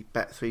at the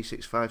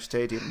Bet365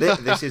 Stadium.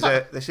 This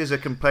is a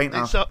complaint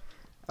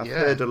I've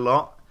heard a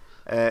lot.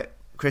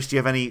 Chris, do you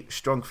have any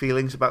strong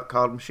feelings about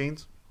card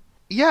machines?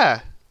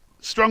 Yeah.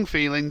 Strong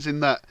feelings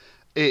in that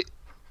I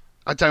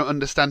don't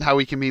understand how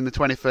we can be in the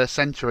 21st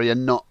century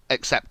and not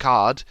accept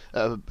card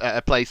at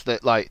a place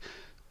that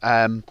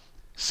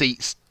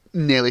seats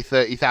nearly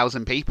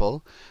 30,000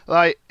 people.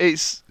 Like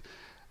it's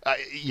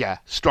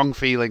strong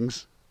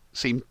feelings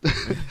seem.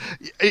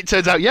 It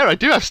turns out, I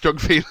do have strong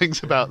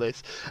feelings about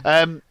this.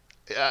 I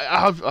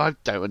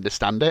don't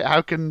understand it.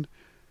 How can?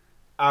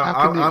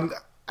 I'm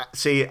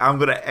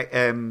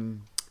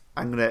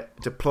gonna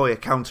deploy a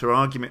counter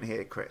argument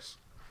here, Chris.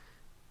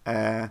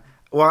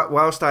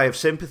 Whilst I have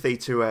sympathy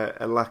to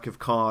a lack of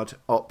card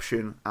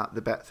option at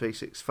the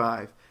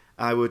Bet365,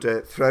 I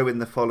would throw in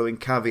the following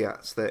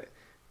caveats that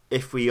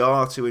if we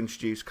are to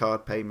introduce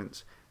card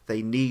payments,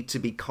 they need to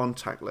be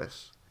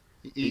contactless.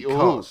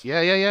 Because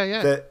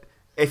that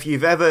if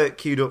you've ever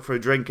queued up for a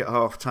drink at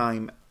half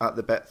time at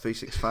the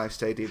Bet365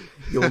 Stadium,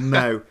 you'll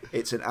know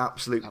it's an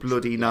absolute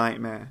bloody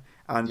nightmare.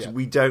 And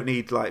we don't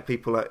need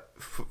people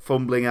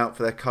fumbling out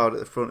for their card at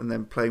the front and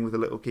then playing with a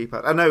little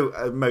keypad. I know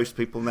most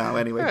people now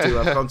anyway do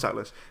have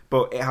contactless,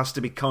 but it has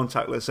to be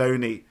contactless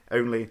only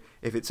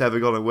if it's ever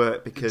going to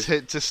work. Because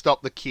to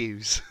stop the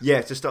queues.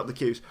 Yeah, to stop the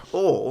queues.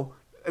 Or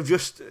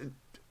just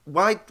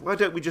why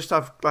don't we just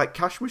have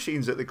cash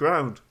machines at the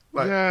ground?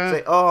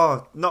 Say,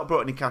 not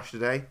brought any cash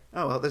today.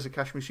 Oh well, there's a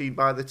cash machine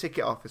by the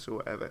ticket office or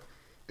whatever.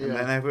 and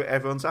then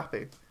everyone's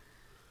happy.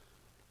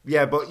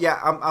 Yeah, but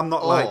I'm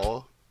not like.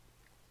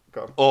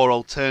 Go on. Or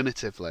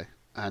alternatively,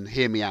 and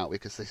hear me out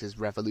because this is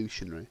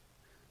revolutionary.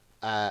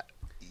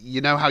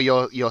 You know how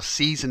your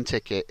season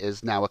ticket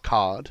is now a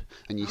card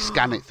and you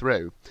scan it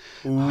through?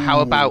 Ooh. How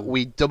about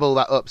we double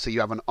that up so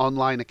you have an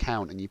online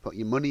account and you put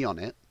your money on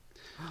it,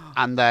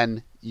 and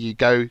then you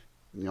go,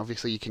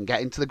 obviously you can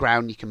get into the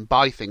ground, you can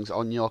buy things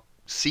on your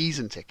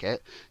season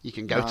ticket, you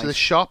can go to the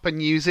shop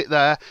and use it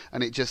there,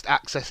 and it just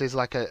accesses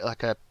like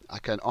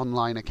an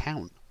online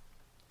account.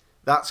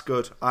 That's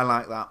good. I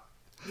like that.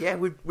 Yeah,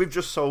 we've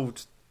just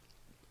solved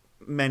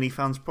many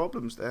fans'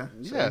 problems there.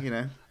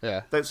 So,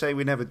 don't say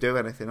we never do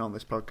anything on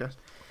this podcast.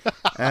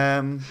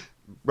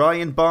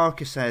 Ryan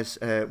Barker says,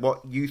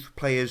 what youth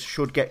players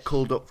should get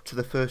called up to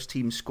the first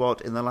team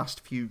squad in the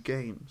last few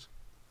games?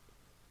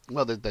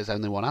 Well, there's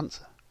only one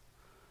answer,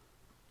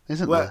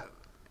 isn't there?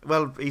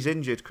 Well, he's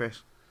injured,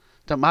 Chris.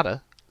 Don't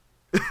matter.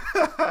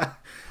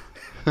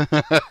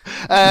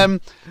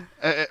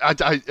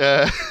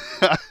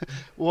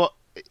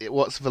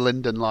 What's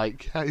Verlinden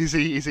like? Is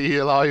he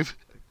alive?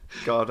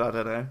 God, I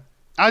don't know.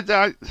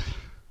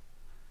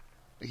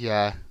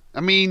 Yeah,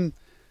 I mean,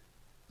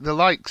 the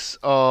likes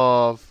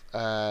of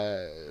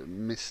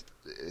who is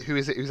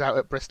it who's out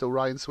at Bristol?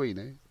 Ryan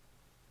Sweeney.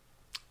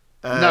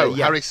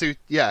 Harry Sue.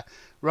 Yeah,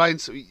 Ryan.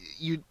 So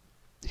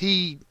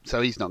he's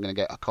not going to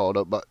get called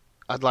up, but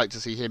I'd like to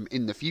see him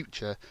in the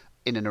future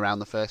in and around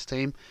the first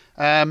team.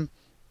 I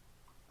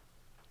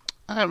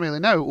don't really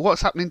know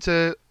what's happening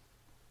to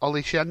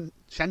Ollie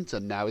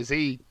Shenton now. Is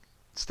he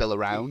still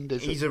around?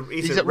 He's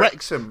at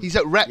Wrexham. He's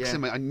at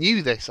Wrexham. Yeah. I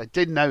knew this. I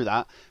did know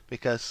that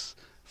because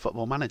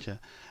Football Manager.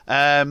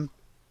 I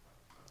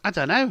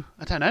don't know.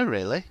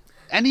 Really.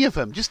 Any of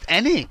them. Just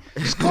any.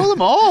 Just call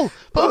them all.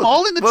 Put them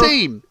all in the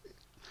team.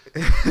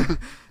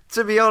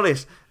 To be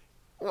honest,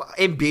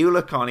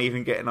 Imbula can't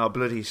even get in our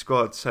bloody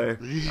squad, so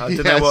I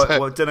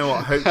don't know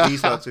what hope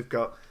these lads have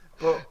got.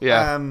 But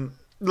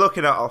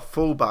looking at our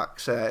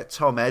fullbacks,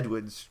 Tom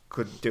Edwards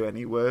couldn't do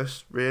any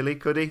worse, really,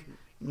 could he?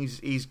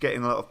 He's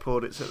getting a lot of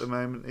plaudits at the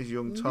moment, is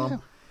young Tom. Yeah.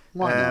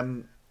 Why not?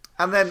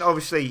 And then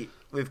obviously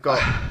we've got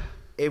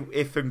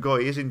if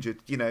Ngoy is injured,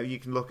 you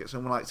can look at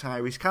someone like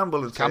Tyrese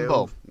Campbell and say,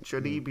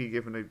 should he be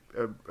given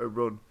a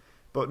run?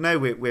 But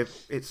no, it's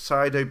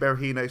Saido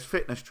Berahino's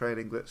fitness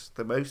training that's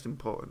the most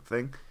important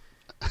thing.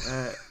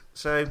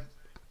 So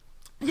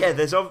yeah,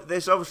 there's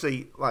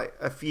obviously like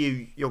a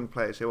few young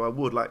players who I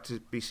would like to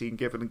be seen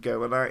given a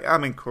go, and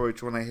I'm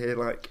encouraged when I hear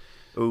like,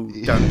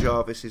 Dan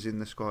Jarvis is in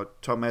the squad,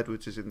 Tom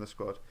Edwards is in the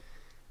squad,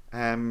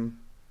 and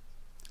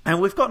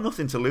we've got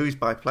nothing to lose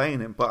by playing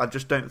him, but I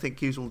just don't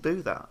think Hughes will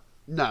do that.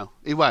 No,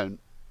 he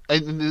won't.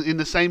 In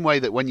the same way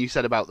that when you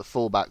said about the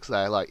fullbacks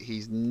there, like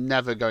he's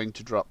never going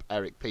to drop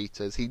Eric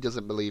Peters. He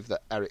doesn't believe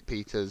that Eric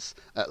Peters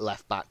at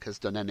left back has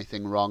done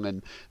anything wrong,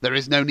 and there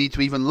is no need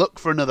to even look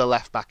for another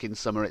left back in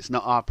summer. It's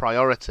not our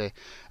priority.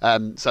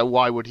 So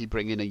why would he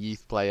bring in a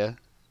youth player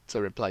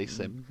to replace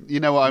him?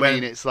 You know what I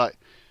mean? It's like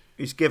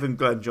he's given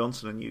Glenn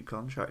Johnson a new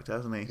contract,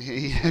 hasn't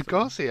he? Yeah, of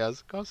course he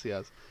has.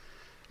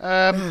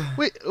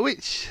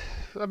 Which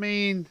I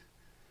mean,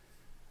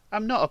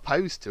 I'm not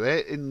opposed to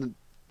it in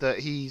that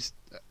he's.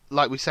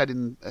 Like we said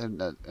in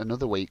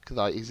another week,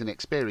 like he's an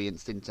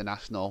experienced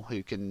international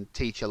who can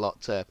teach a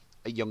lot to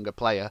a younger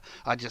player.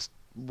 I just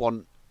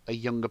want a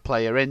younger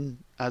player in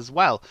as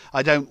well.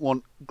 I don't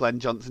want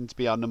Glenn Johnson to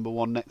be our number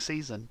one next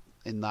season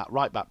in that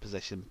right back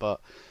position. But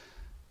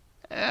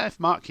if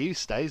Mark Hughes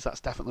stays,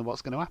 that's definitely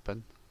what's going to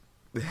happen.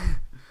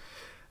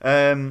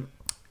 At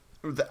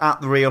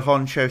the Real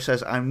Honcho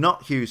says, I'm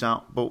not Hughes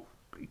out, but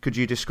could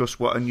you discuss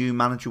what a new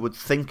manager would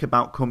think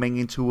about coming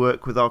into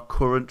work with our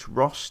current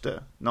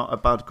roster? Not a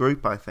bad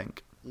group, I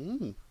think.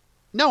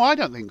 No, I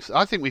don't think so.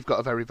 I think we've got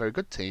a very, very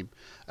good team.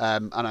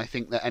 And I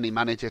think that any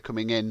manager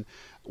coming in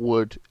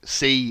would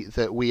see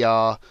that we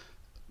are...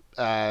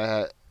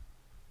 I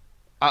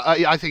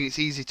think it's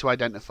easy to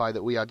identify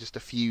that we are just a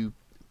few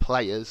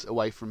players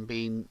away from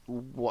being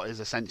what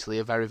is essentially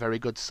a very, very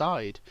good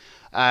side.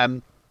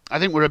 I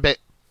think we're a bit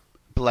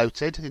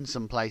bloated in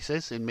some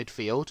places in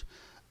midfield.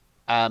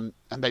 And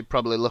they'd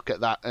probably look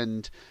at that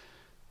and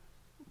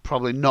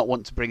probably not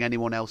want to bring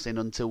anyone else in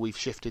until we've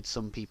shifted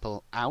some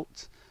people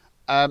out.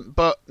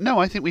 But no,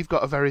 I think we've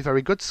got a very,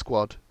 very good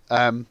squad.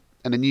 And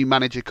a new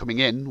manager coming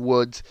in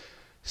would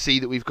see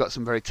that we've got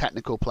some very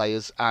technical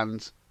players,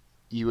 and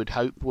you would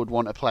hope would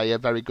want to play a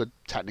very good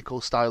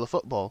technical style of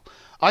football.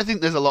 I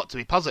think there's a lot to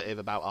be positive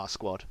about our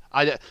squad.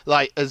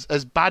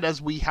 As bad as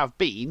we have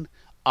been,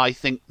 I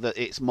think that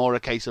it's more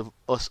a case of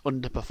us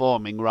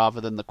underperforming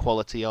rather than the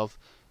quality of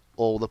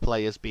all the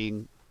players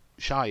being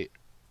shite.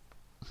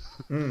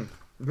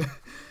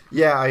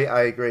 Yeah,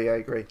 I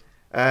agree.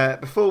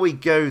 Before we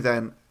go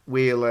then,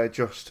 we'll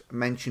just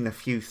mention a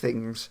few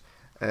things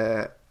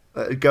that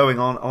are going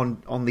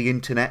on the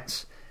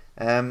internet.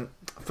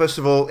 First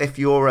of all, if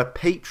you're a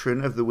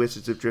patron of the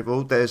Wizards of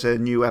Drivel, there's a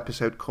new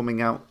episode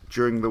coming out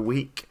during the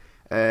week.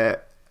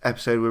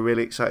 Episode we're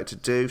really excited to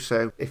do.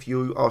 So if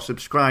you are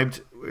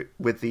subscribed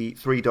with the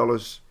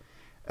 $3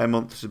 a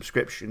month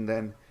subscription,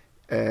 then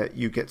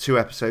you get 2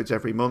 episodes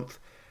every month.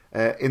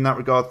 In that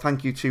regard,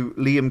 thank you to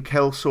Liam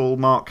Kelsall,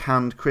 Mark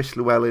Hand, Chris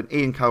Llewellyn,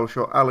 Ian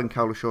Cowlishaw, Alan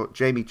Cowlishaw,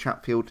 Jamie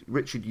Chatfield,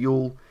 Richard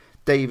Yule,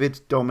 David,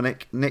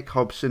 Dominic, Nick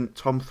Hobson,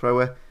 Tom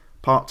Thrower,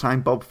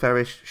 Part-Time Bob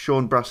Ferris,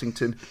 Sean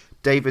Brassington,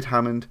 David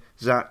Hammond,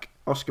 Zach,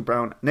 Oscar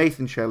Brown,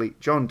 Nathan Shelley,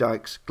 John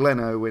Dykes,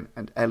 Glenn Owen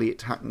and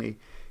Elliot Hackney,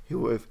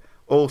 who have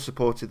all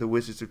supported the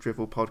Wizards of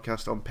Drivel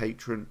podcast on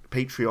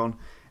Patreon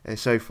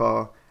so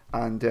far,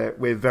 and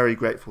we're very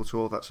grateful to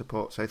all that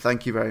support, so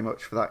thank you very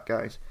much for that,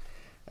 guys.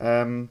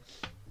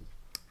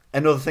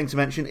 Another thing to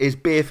mention is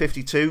Beer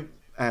 52.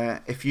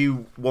 If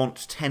you want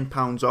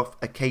 £10 off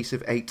a case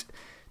of 8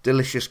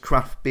 delicious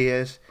craft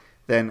beers,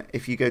 then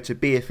if you go to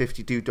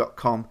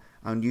beer52.com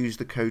and use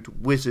the code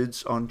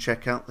WIZARDS on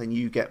checkout, then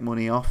you get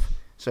money off.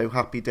 So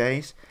happy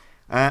days.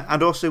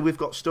 And also we've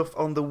got stuff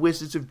on the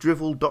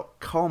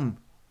wizardsofdrivel.com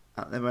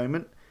at the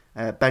moment.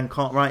 Ben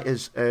Cartwright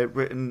has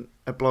written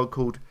a blog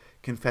called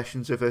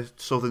Confessions of a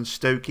Southern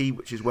Stokey,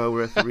 which is well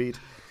worth a read.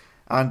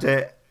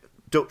 And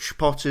Dutch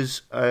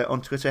Potters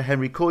on Twitter,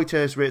 Henry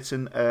Coiter, has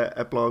written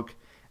a blog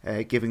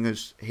giving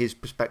us his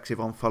perspective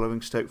on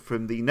following Stoke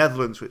from the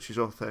Netherlands, which is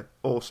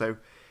also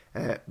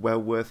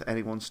well worth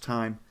anyone's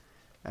time.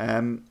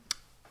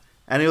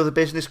 Any other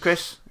business,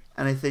 Chris?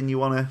 Anything you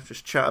want to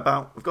just chat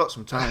about? We've got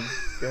some time.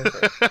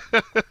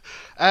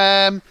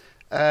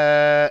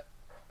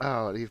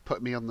 You've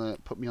put me on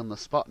the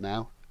spot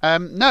now.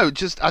 No,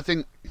 just I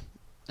think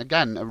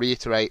again, I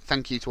reiterate,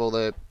 thank you to all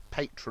the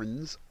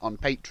patrons on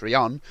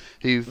Patreon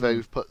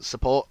who've put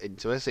support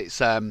into us.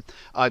 It's I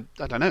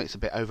don't know, it's a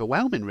bit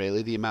overwhelming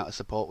really, the amount of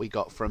support we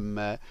got from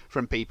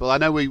people. I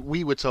know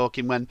we were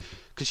talking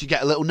because you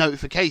get a little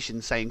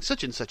notification saying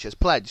such and such has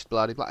pledged,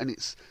 blah blah blah, and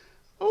it's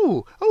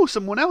oh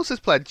someone else has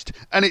pledged,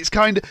 and it's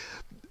kind of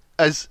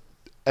as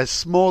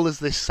small as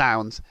this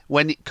sounds,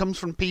 when it comes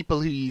from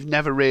people who you've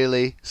never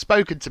really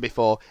spoken to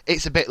before,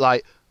 it's a bit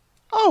like,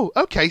 oh,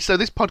 okay, so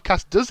this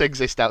podcast does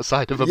exist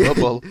outside of a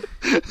bubble.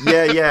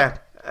 Yeah.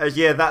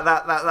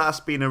 That's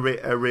been a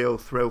real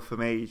thrill for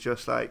me.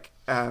 Just like,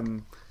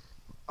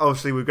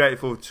 obviously we're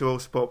grateful to all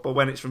support, but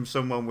when it's from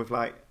someone with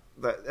like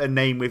a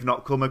name we've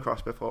not come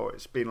across before,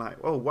 it's been like,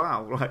 oh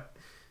wow, like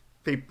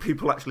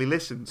people actually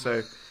listen.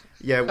 So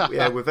yeah,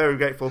 we're very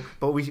grateful.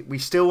 But we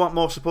still want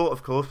more support,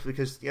 of course,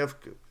 because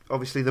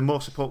obviously the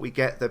more support we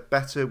get, the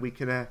better we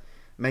can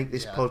make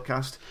this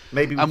podcast.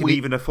 Maybe we can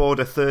even afford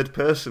a third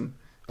person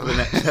for the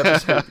next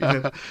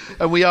episode.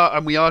 And we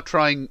are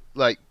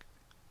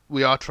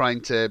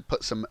trying to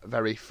put some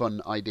very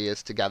fun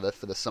ideas together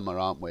for the summer,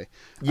 aren't we?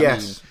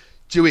 Yes.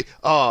 Do you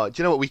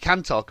know what we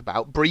can talk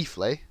about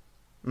briefly?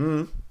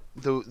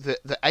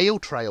 The ale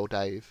trail,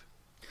 Dave.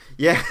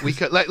 Yeah. We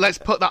could let's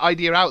put that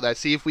idea out there.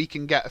 See if we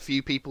can get a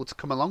few people to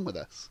come along with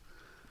us.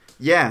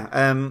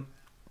 Yeah.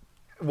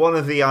 One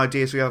of the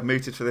ideas we have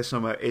mooted for this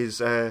summer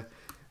is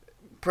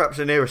perhaps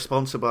an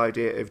irresponsible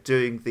idea of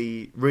doing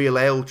the Real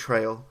Ale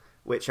Trail,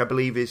 which I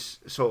believe is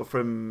sort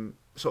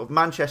of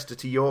Manchester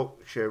to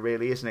Yorkshire,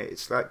 really, isn't it?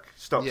 It's like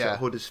stops at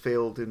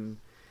Huddersfield and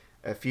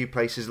a few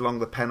places along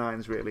the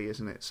Pennines, really,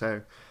 isn't it?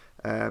 So,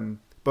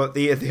 but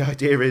the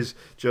idea is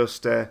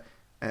just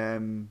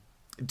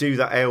do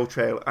that ale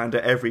trail, and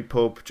at every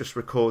pub just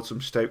record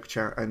some Stoke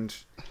chat, and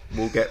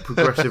we'll get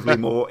progressively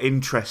more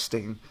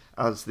interesting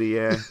as the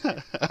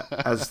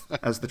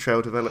as the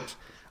trail develops.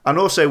 And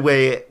also,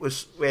 I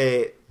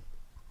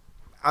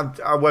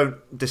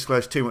won't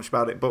disclose too much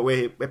about it, but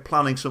we're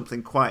planning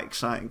something quite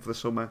exciting for the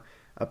summer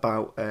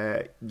about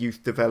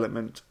youth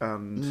development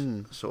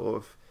and sort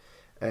of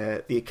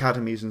the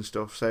academies and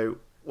stuff. So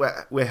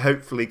we're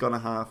hopefully going to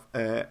have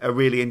a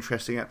really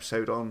interesting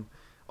episode on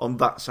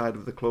that side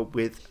of the club,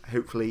 with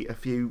hopefully a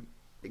few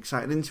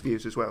exciting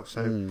interviews as well.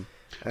 So,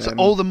 so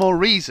all the more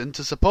reason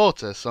to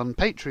support us on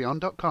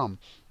Patreon.com.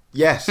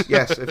 Yes,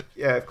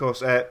 of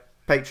course.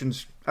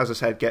 Patrons, as I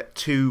said, get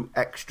 2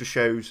 extra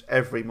shows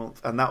every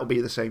month, and that will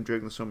be the same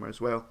during the summer as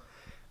well.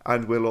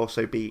 And we'll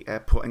also be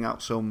putting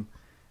out some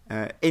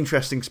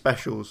interesting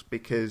specials,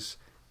 because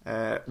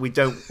we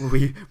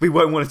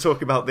won't want to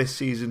talk about this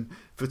season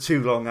for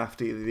too long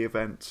after the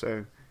event.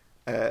 So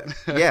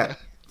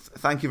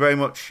thank you very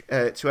much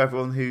to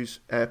everyone who's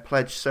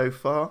pledged so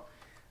far.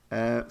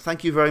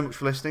 Thank you very much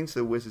for listening to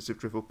the Wizards of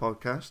Drivel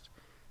podcast.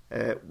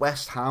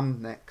 West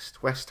Ham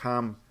next. West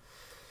Ham,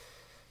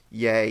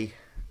 yay.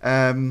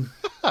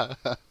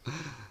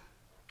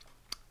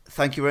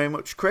 Thank you very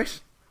much,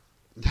 Chris.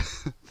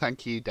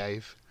 Thank you,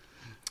 Dave.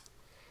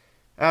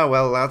 Oh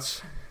well,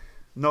 lads,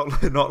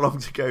 not long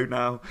to go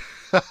now.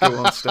 Go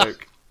on,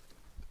 Stoke.